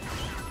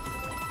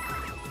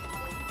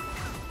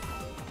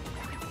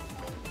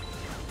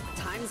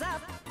 Time's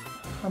up.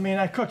 I mean,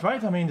 I cooked,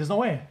 right? I mean, there's no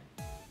way.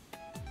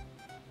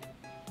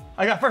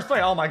 I got first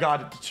play. Oh my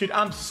god. Dude,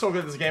 I'm so good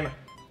at this game.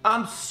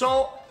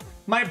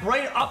 My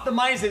brain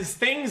optimizes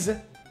things.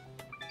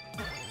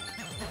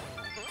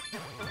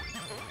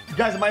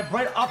 Guys, my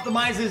brain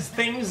optimizes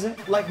things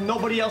like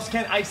nobody else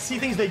can. I see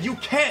things that you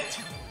can't.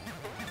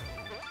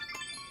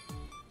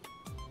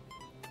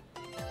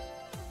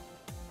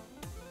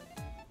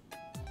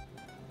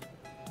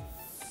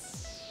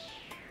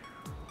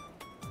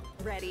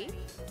 Ready?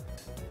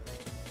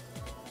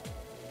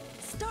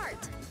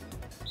 Start.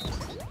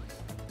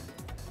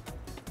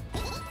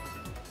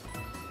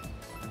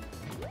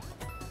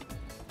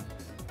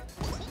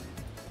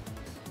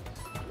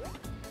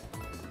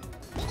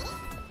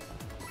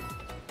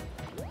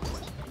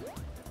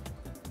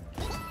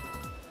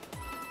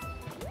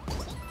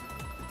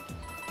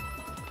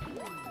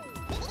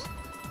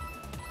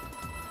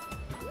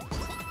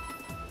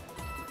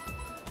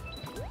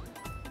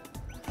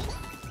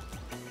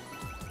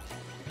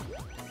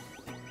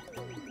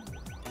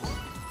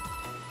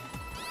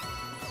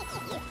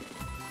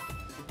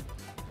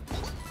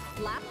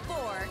 Lap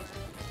 4.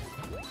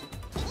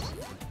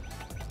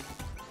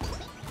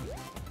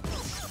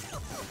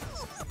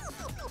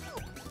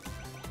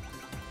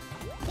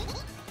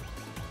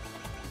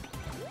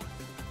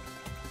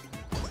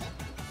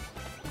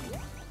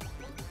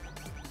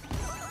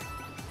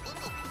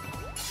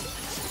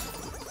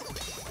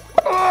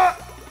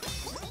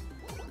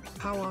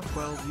 How are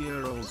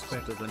 12-year-olds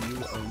better than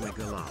you,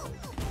 Omega Lal?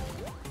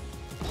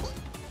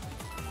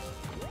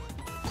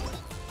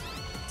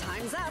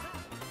 Time's up.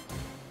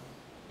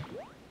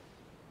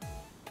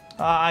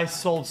 I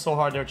sold so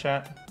hard there,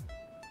 chat.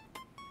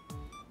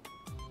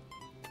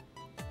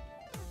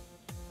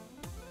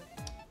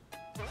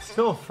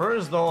 Still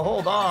first though,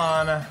 hold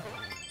on.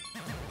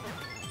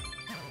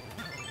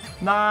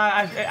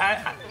 Nah,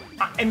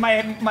 in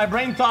my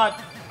brain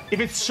thought, if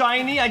it's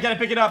shiny, I gotta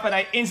pick it up, and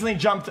I instantly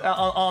jumped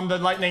on the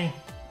lightning.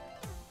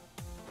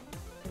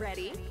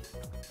 Ready?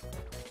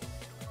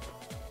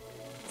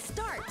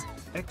 Start.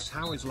 X,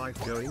 how is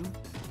life going?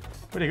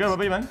 Pretty good, what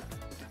about you, man?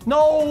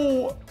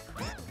 No!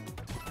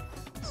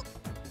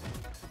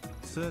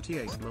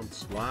 38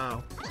 months,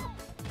 wow.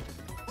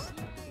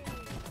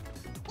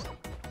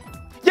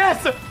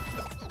 Yes!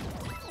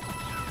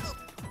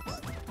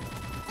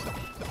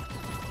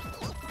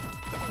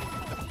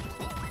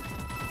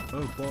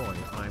 Oh boy,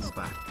 I'm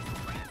back.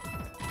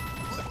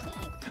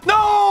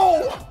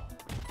 No!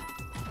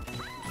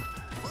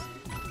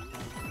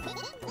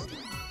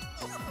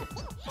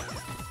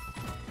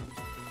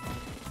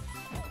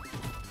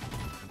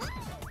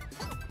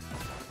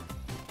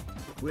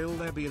 Will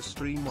there be a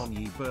stream on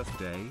ye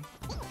birthday?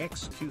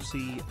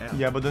 xQcl.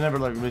 Yeah, but they're never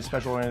like really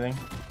special or anything.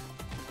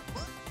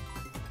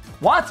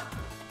 What?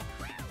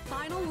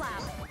 Final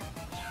lap.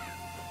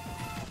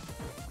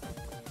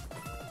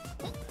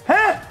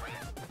 Huh?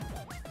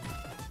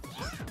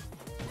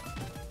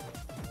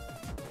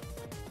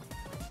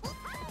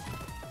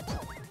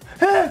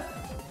 Huh?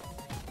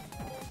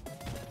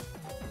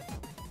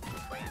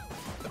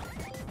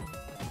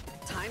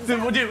 Time's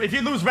up. Dude, if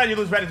you lose red, you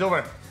lose red, it's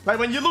over. Like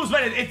when you lose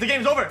red, the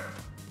game's over.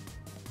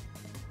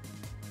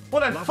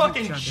 What a Love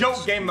fucking you,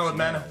 joke game mode,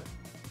 man.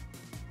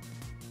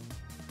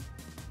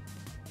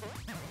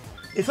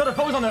 It's not a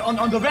focus on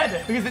the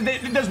red, because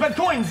there's red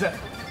coins.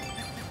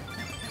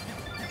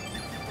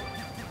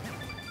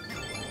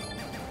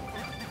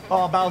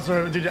 Oh,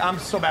 Bowser, dude, I'm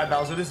so bad,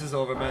 Bowser. This is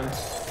over, man.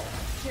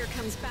 Here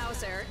comes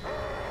Bowser.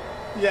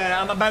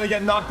 Yeah, I'm about to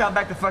get knocked out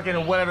back to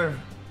fucking whatever.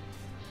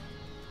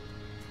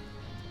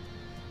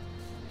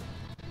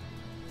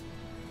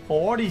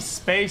 40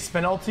 space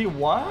penalty,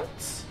 what?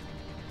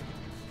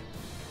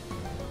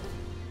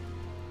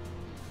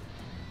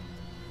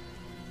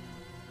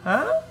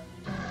 Huh?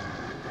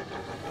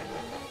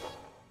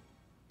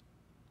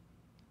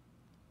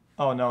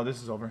 Oh no,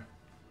 this is over.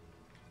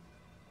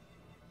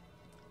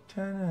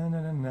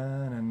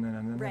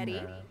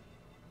 Ready?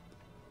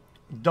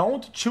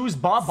 Don't choose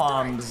bob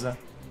bombs.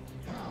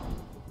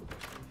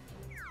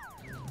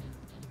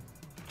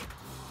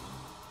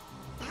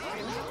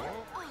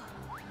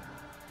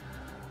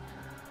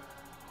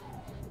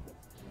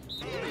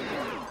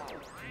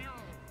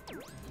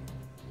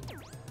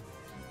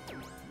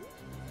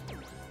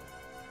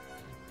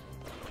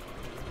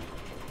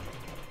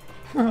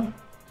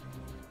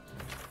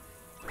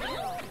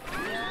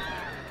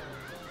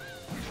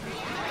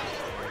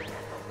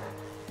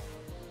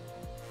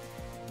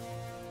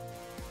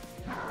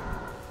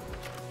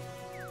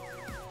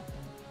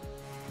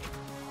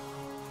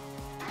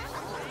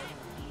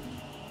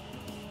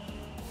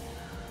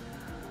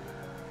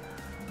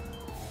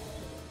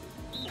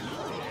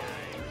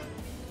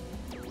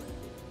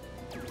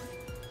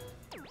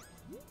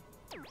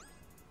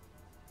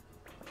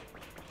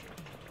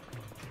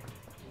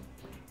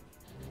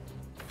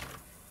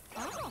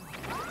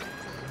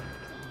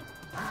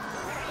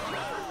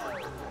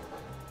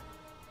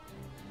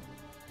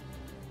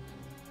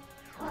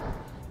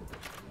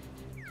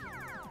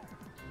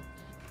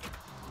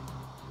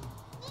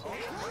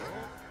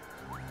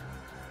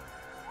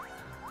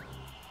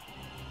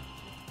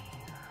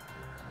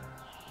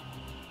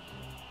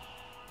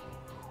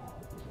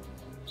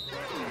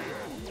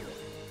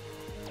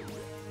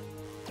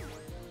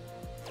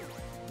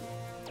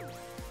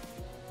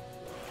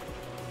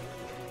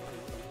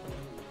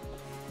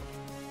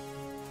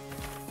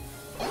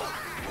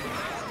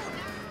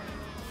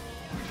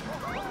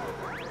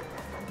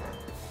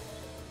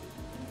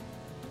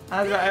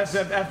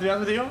 After the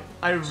other video,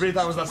 I really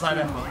thought it was that side.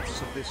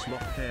 Months of this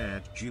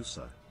mop-haired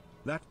juicer.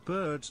 That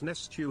bird's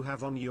nest you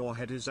have on your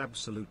head is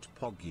absolute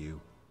pog you.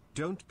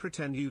 Don't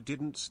pretend you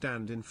didn't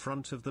stand in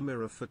front of the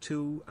mirror for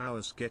 2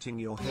 hours getting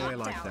your hair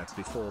like that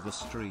before the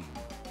stream.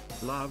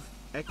 Love,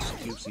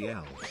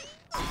 xQcl.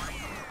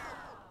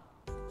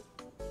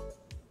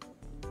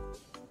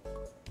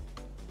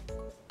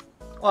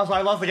 Oh, so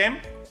I lost the game?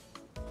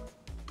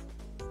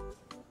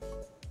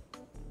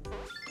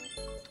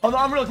 Oh no,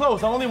 I'm real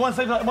close. I'm only one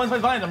space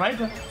behind them, right?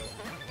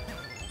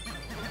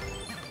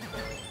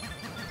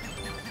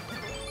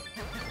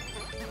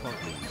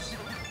 Poggies.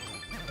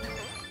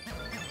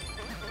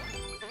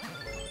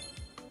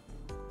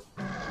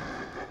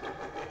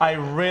 I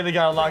really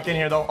gotta lock in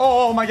here though.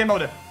 Oh, my game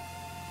mode.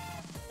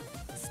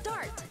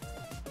 Start.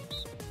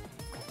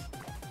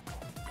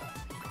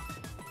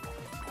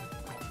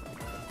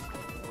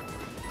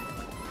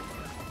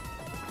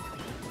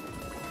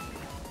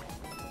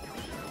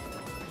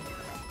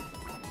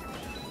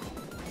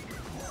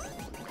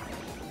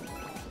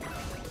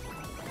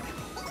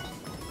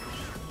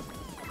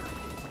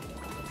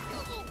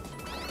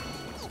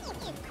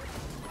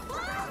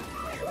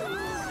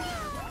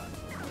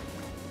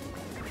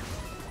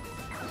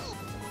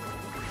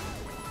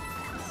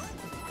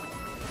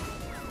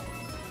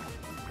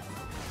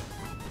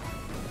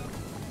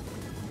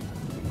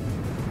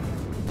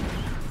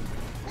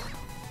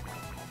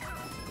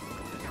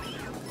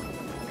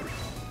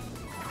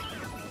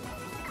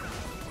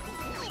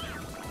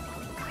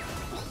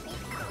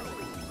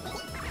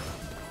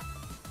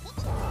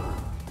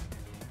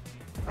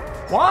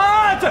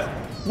 What?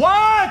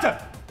 What?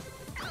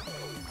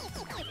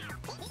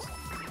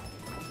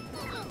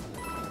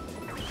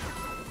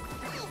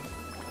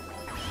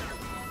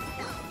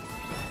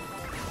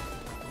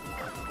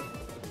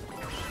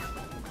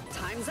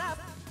 Time's up.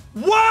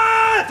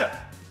 What?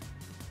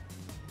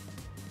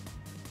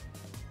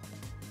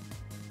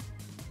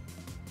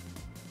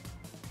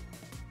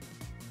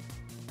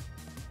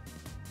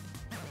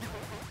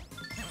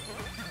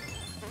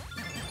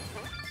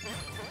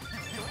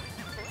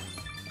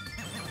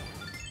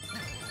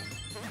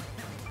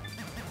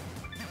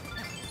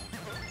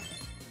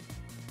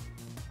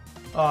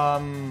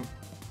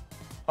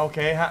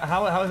 Okay,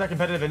 how is that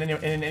competitive in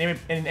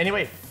any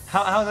way?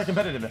 How is that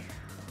competitive?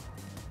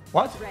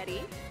 What?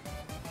 Ready?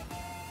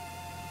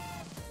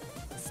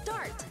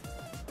 Start.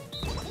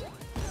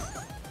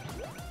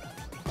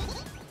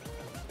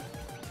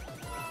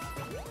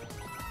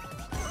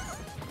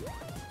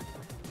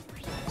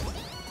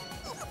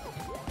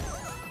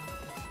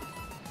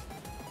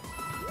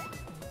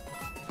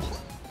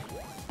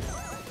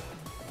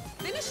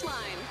 Finish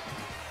line.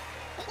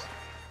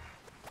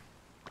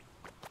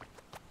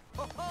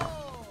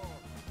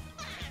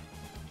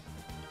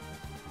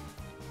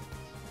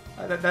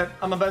 That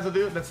I'm about to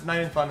do. That's not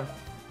even fun.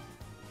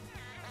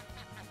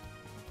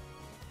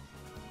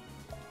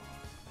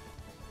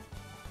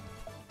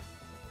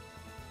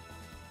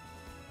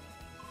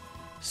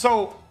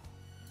 So,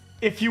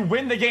 if you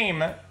win the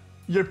game,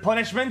 your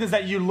punishment is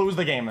that you lose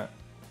the game.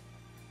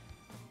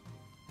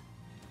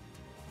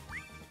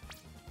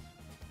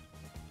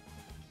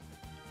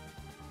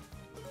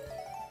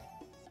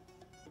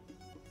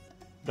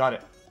 Got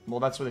it. Well,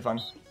 that's really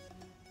fun.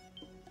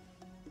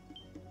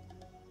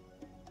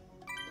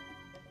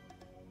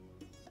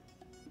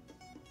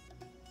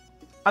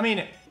 I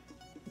mean,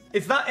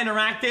 it's not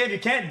interactive. You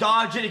can't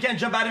dodge it. You can't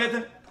jump out of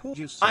it.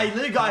 I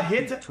literally got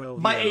hit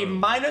by a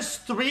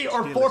 -3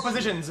 or 4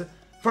 positions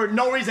for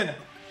no reason.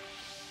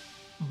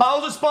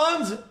 Bowser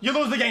spawns, you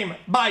lose the game.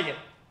 Bye.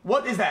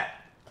 What is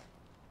that?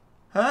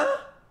 Huh?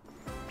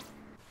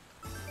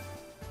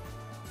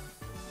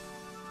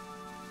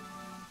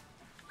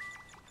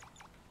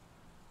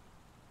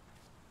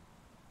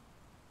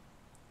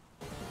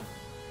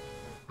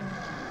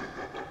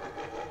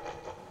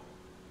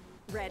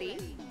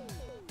 Ready?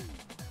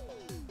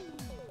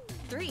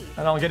 3.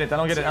 I don't get it. I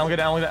don't get it. I don't get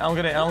it. I don't get it. I don't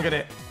get it. I don't get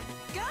it.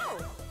 Go!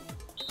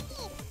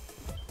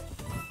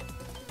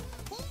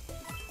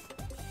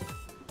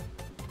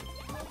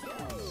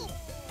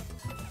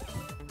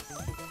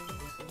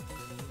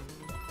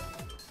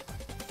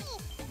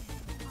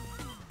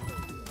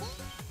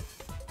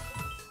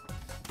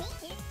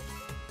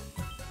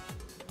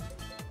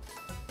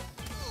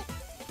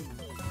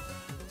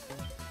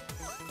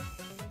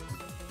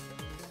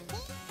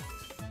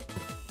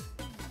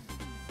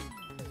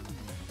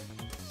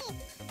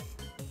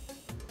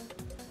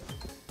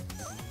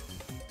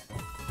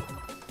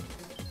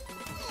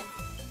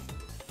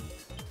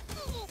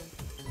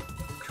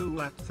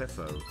 Cool at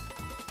Thefo.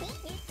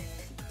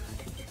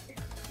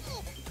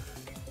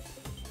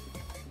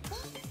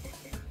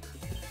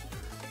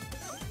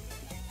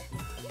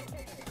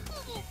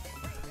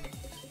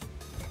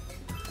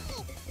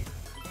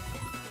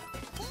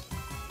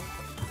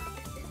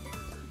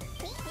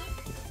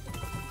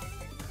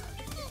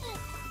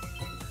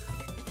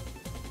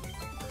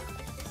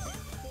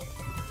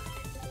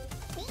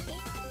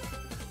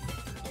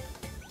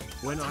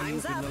 When are you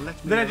gonna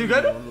let me Did I do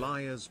good? on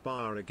Liar's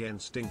Bar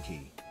against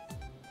Dinky?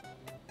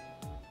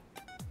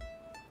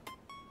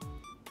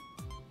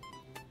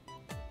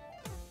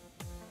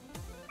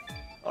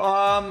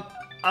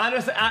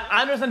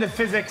 I understand the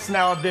physics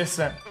now of this.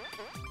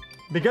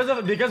 Because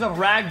of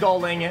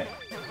ragdolling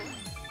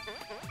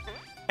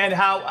and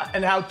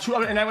how two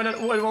other and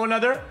one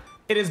another,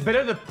 it is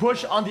better to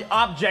push on the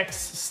objects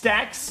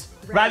stacks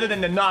rather than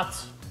the not.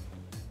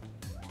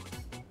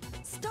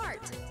 Start.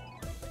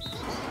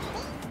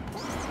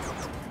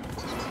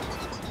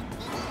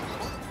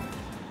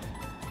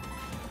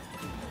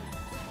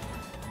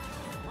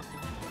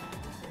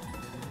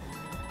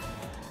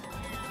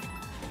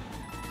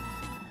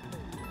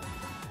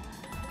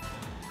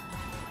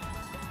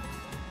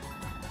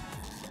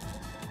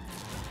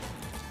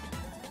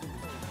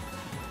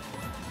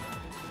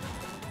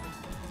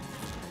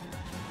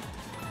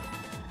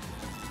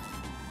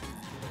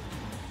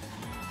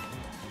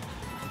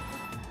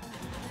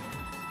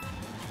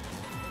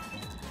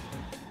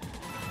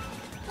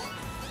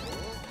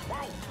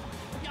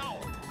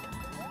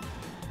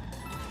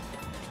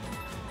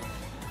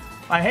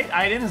 I hate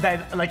items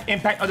that like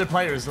impact other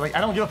players. Like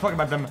I don't give a fuck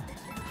about them.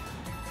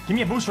 Give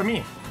me a boost for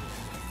me.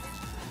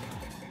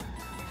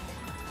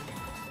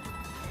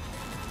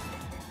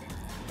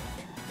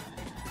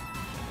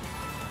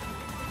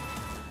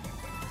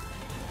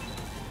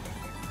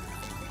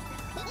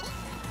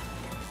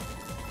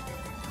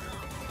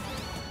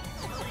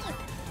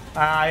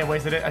 I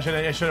wasted it. I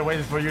should have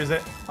waited for you to use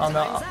it on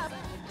the.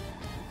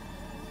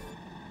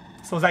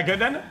 So is that good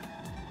then?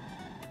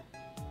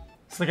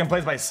 Second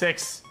place by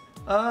 6.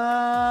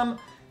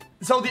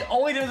 So the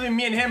only difference between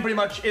me and him pretty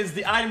much is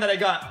the item that I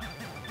got.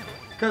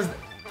 Because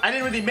I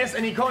didn't really miss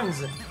any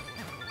coins.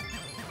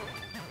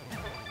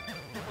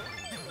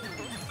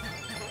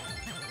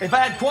 If I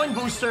had coin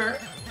booster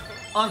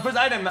on first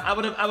item, I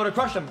would have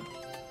crushed him.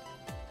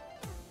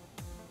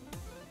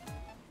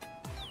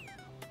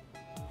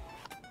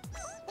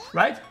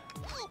 Right?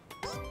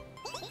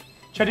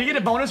 Chad, do you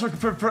get a bonus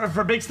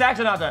for big stacks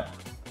or not?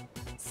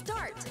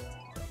 Start.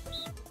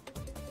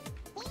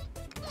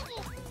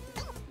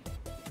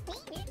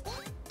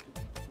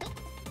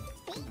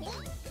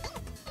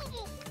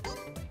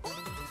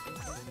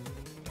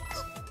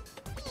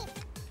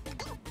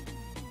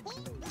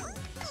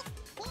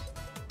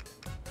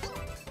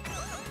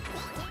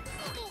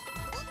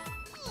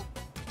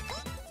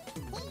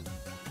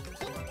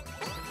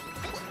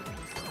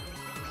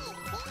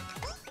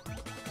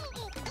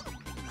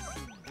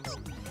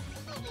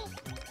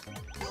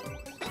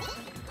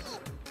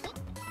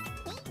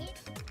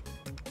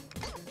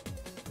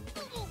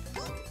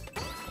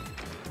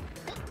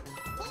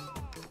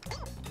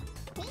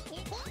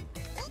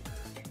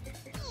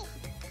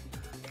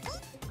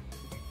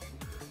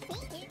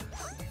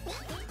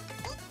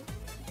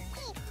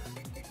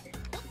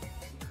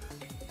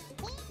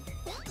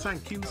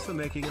 Thank you for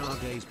making our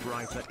days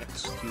brighter,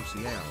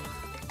 xQcl.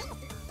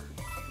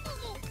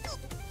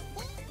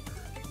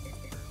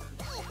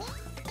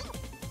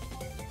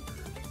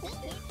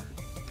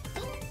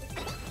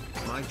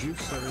 My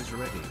juicer is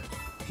ready.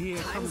 Here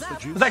comes the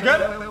juicer. Is that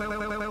good?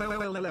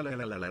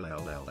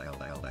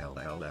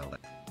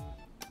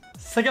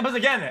 Second place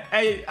again.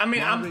 Hey, I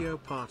mean,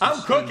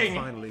 I'm cooking.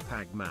 Finally,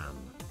 Pac-Man.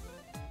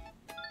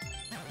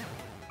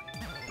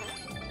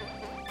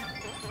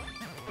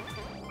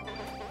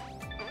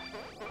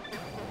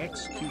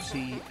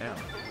 xQcl.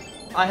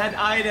 I had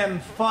item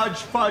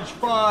fudge.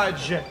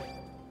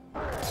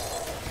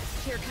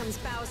 Here comes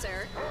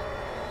Bowser.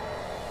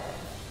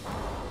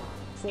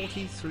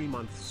 43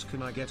 months.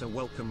 Can I get a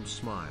welcome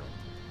smile?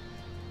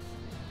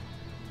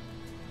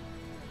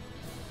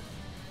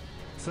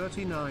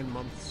 39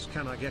 months.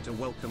 Can I get a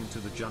welcome to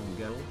the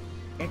jungle?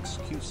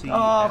 xQc.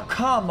 Oh,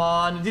 come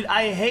on. Dude,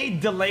 I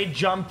hate delayed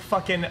jump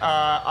fucking,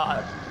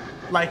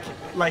 like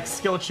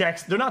skill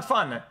checks. They're not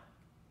fun.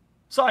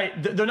 Sorry,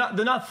 they're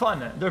not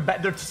fun. They're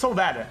bad. They're so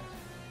bad.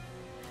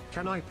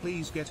 Can I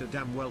please get a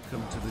damn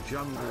welcome to the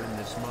jungle in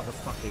this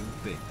motherfucking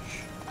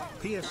bitch?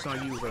 P.S. Are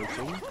you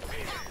voting?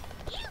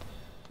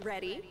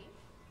 Ready?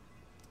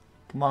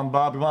 Come on,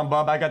 Bob. Come on,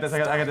 Bob. I got this. I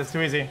got this.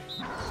 Too easy.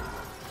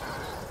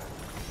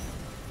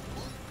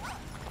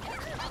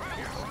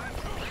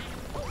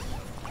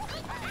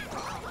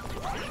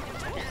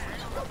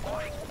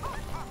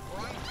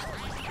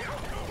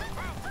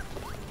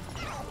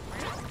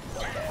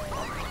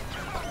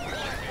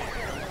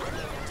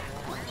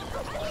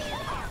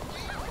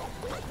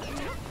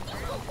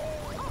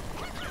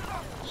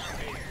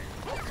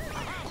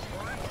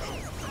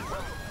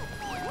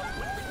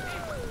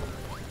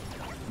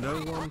 No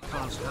one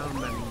past how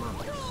many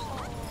months?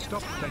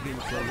 Stop begging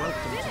for a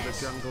welcome to the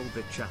jungle,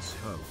 bitch ass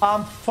hoe.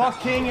 I'm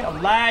fucking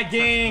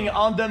lagging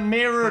on the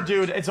mirror,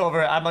 dude. It's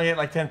over. I'm gonna get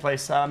like 10th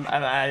place. I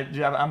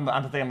think I'm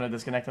gonna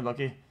disconnect it,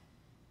 Loki.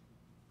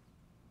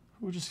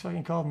 Who just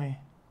fucking called me?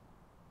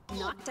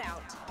 Knocked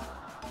out.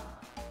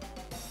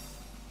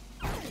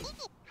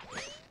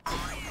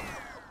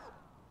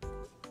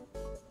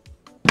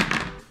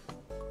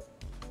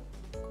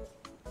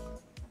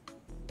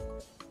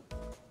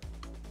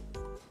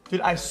 Dude,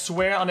 I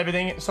swear on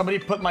everything, somebody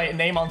put my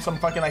name on some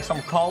fucking, like,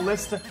 some call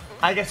list.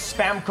 I get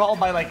spam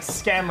called by, like,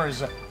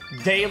 scammers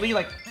daily,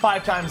 like,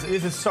 5 times.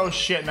 This is so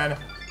shit, man.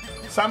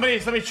 Somebody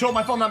troll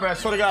my phone number, I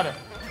swear to God.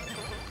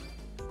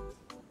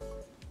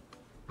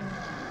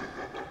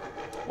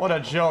 What a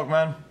joke,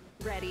 man.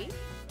 Ready?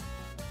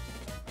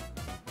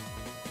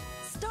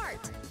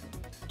 Start.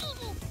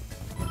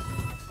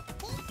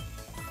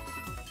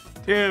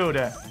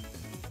 Dude.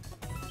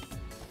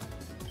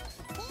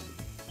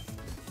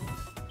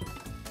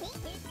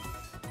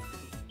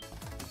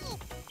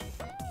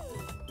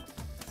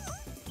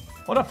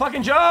 What a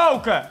fucking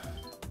joke!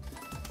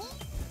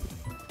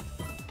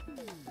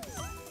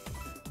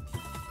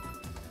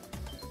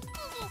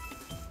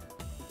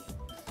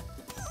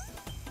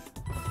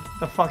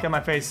 The fuck in my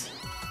face.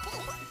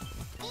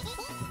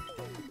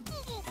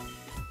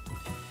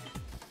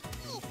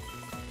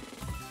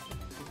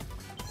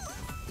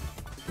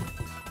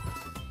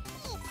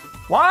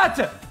 What?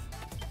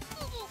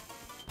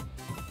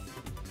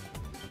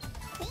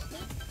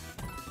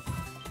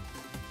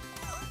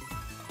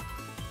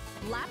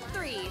 Lap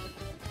 3.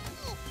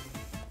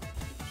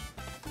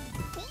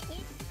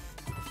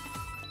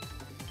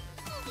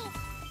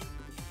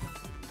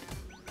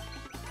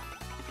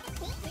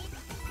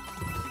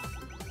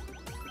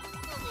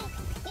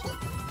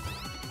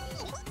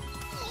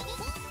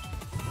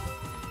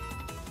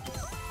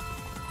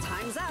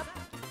 Time's up.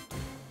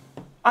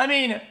 I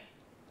mean...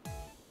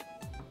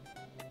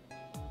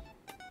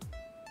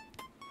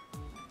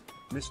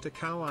 Mr.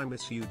 Cow, I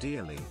miss you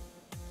dearly.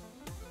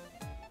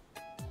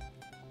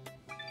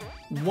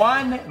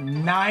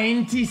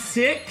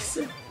 196?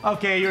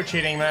 Okay, you're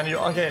cheating, man. You're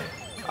okay.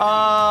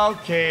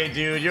 Okay,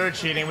 dude, you're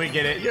cheating. We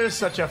get it. You're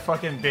such a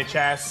fucking bitch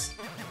ass.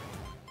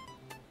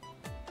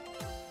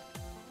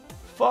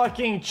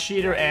 Fucking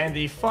cheater,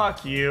 Andy.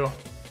 Fuck you.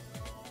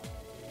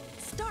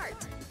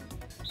 Start.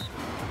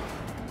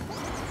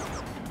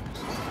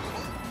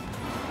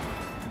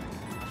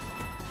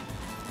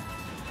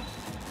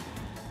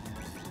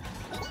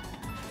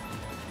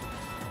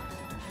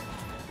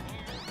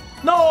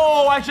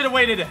 No, I should have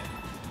waited.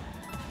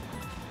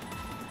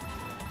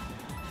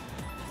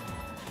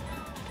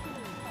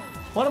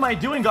 What am I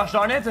doing, gosh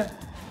darn it?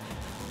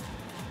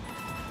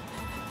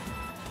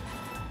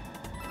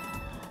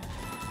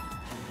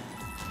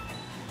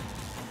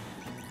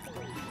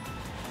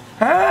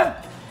 Huh?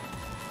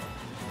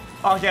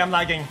 Okay, I'm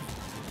lagging.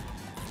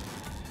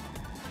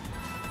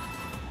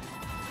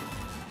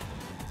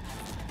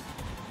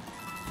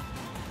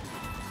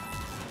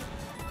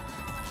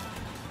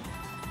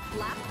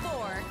 Lap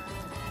 4.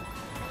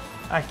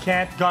 I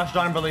can't gosh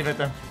darn believe it.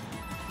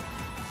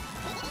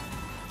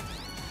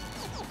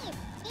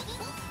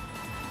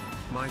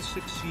 My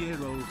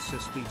 6-year-old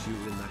sis beat you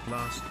in that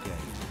last game.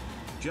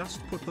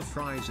 Just put the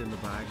fries in the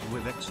bag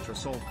with extra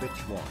salt,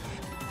 bitch wash.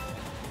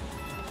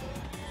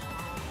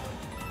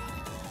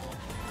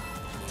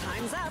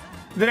 Time's up.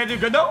 Did I do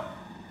good though?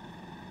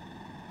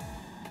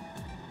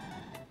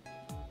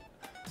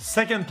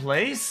 Second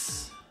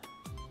place?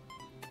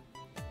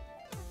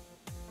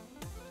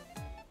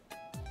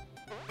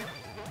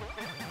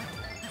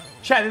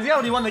 Chad, he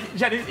already won the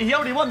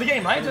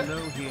game, right? Oh no,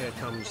 here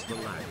comes the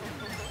lag.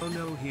 Oh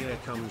no, here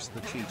comes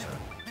the cheater.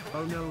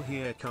 Oh no,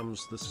 here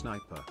comes the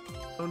sniper.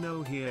 Oh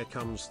no, here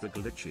comes the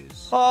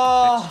glitches.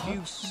 Oh,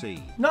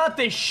 xQc. not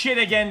this shit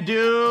again,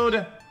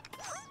 dude.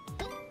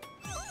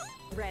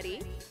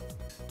 Ready?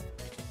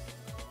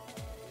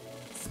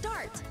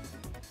 Start.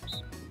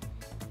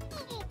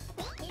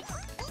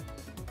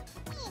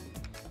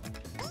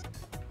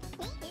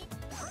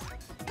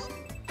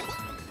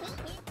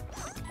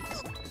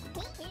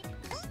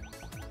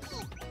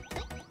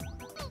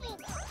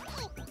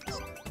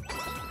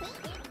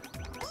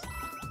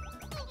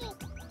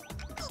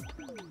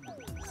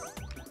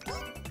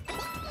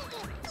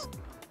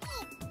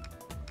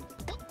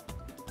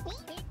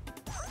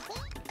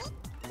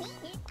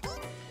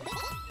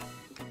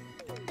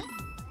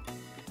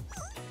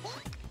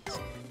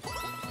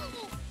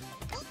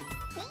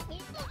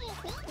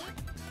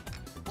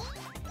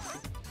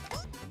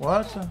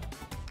 What?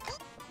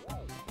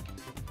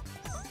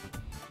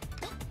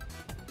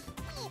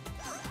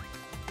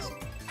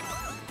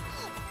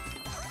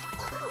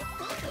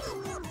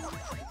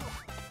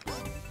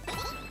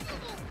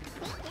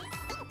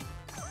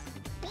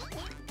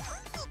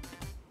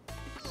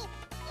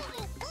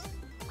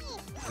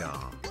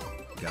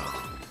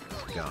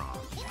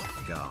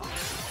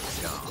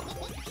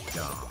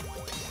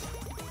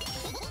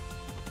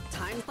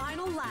 Time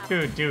final lap.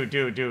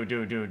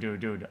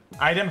 Dude.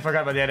 Item,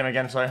 forgot about the item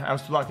again, sorry. I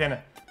was too locked in.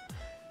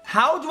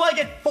 How do I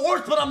get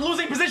fourth when I'm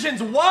losing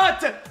positions?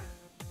 What?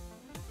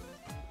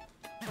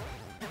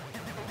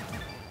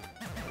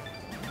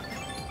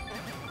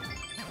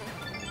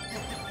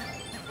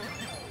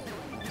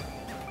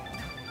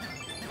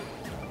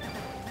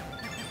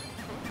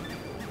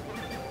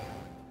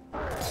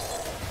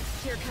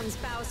 Here comes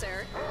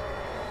Bowser.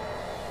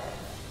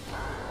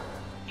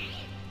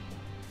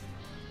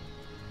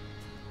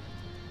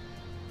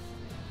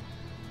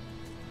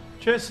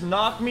 Just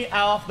knock me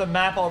off the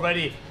map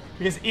already.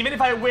 Because even if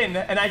I win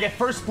and I get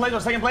first place or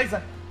second place,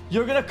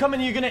 you're gonna come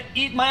and you're gonna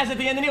eat my ass at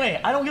the end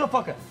anyway. I don't give a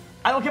fuck.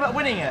 I don't care about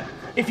winning it.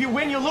 If you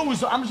win, you lose.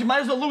 So you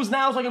might as well lose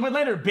now so I can win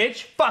later,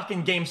 bitch.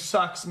 Fucking game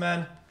sucks,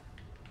 man.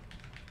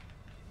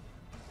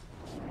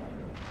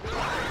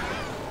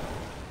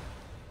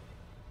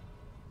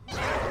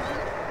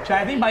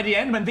 I think by the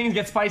end, when things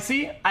get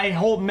spicy, I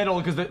hold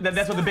middle because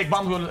that's where the big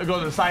bombs go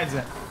to the sides.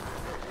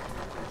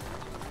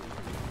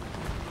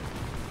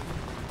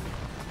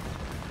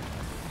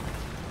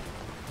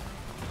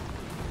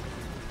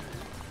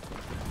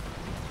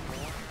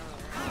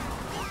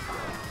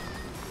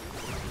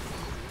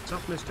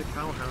 What's up, Mr.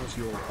 Cow? How's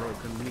your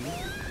broken knee?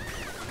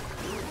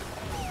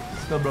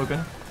 Still broken.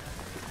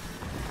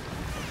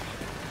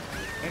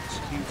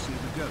 xQc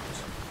the goat.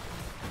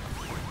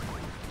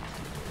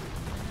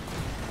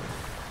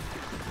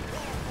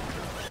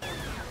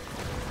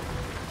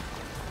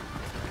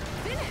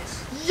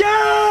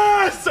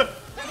 Yes!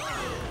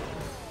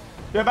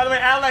 Yeah, by the way,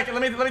 Alec,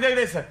 let me tell you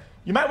this.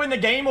 You might win the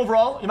game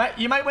overall.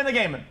 You might win the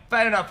game.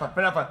 Fair enough.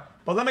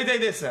 But let me tell you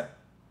this.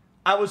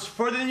 I was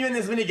further than you in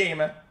this mini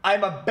game.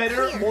 I'm a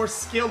better, more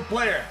skilled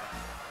player.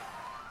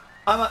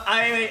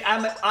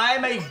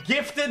 I'm a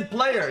gifted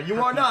player.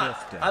 You are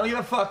not. I don't give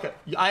a fuck.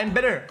 I'm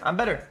better. I'm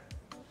better.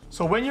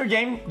 So win your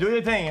game, do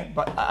your thing,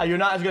 but you're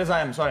not as good as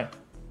I am. Sorry.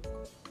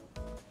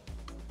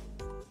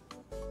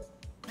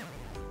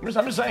 I'm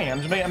just saying.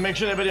 I'm just making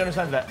sure everybody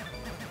understands that.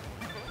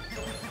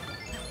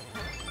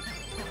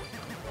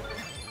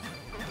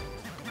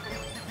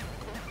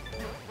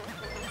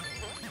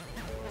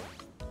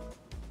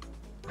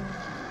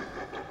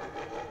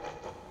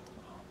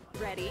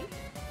 Ready?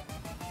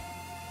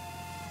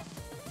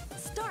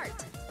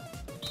 Start.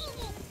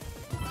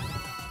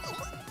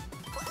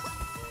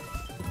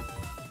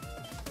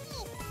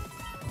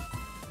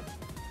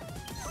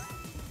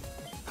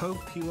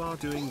 Hope you are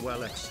doing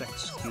well,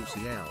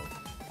 xQcl.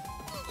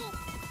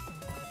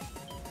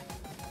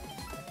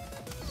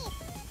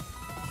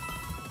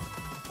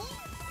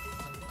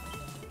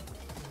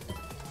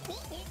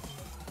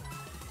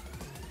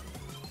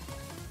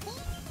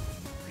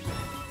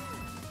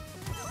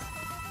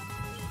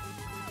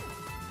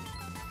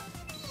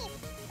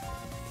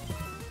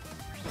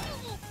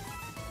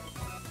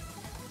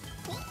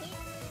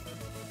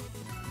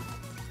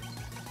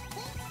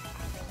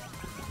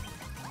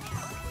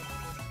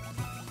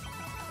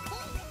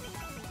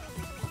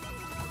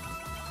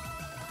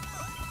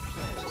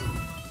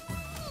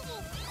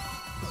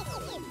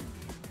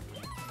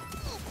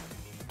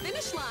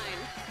 Finish line.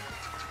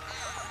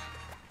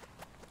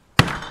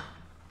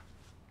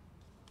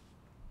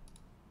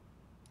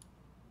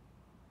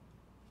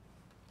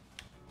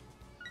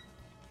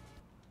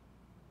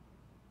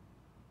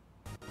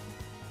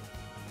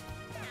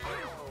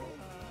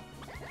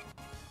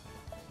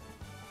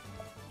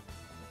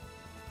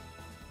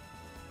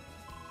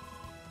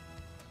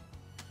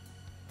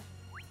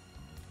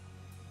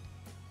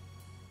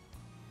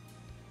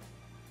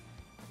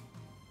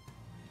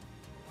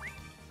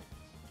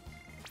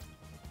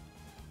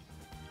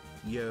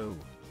 Yo.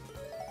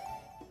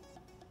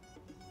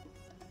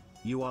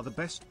 You are the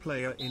best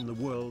player in the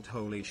world,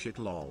 holy shit,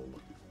 lol.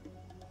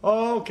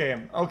 Okay,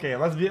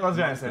 let's be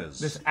honest.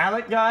 This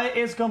Alec guy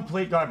is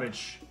complete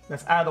garbage.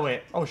 Let's out of the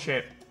way. Oh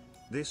shit.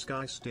 This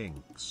guy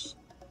stinks.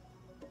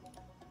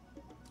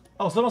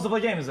 Oh, someone wants to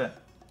play game, is it?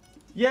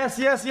 Yes,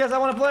 I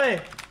want to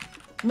play.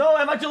 No,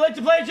 am I too late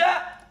to play,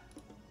 chat?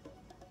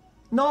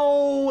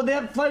 No, they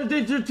have played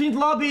the 13th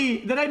lobby.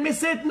 Did I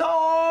miss it?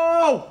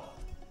 No!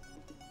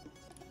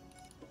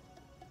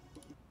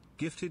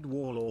 Gifted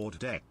Warlord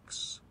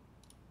Dex.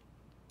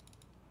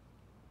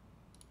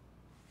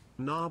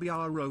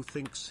 Nabiaro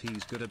thinks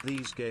he's good at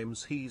these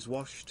games. He's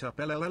washed up.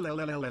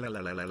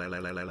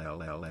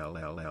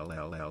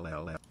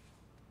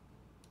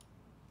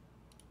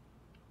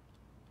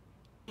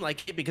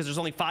 Like it because there's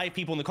only 5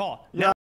 people in the call. Yeah.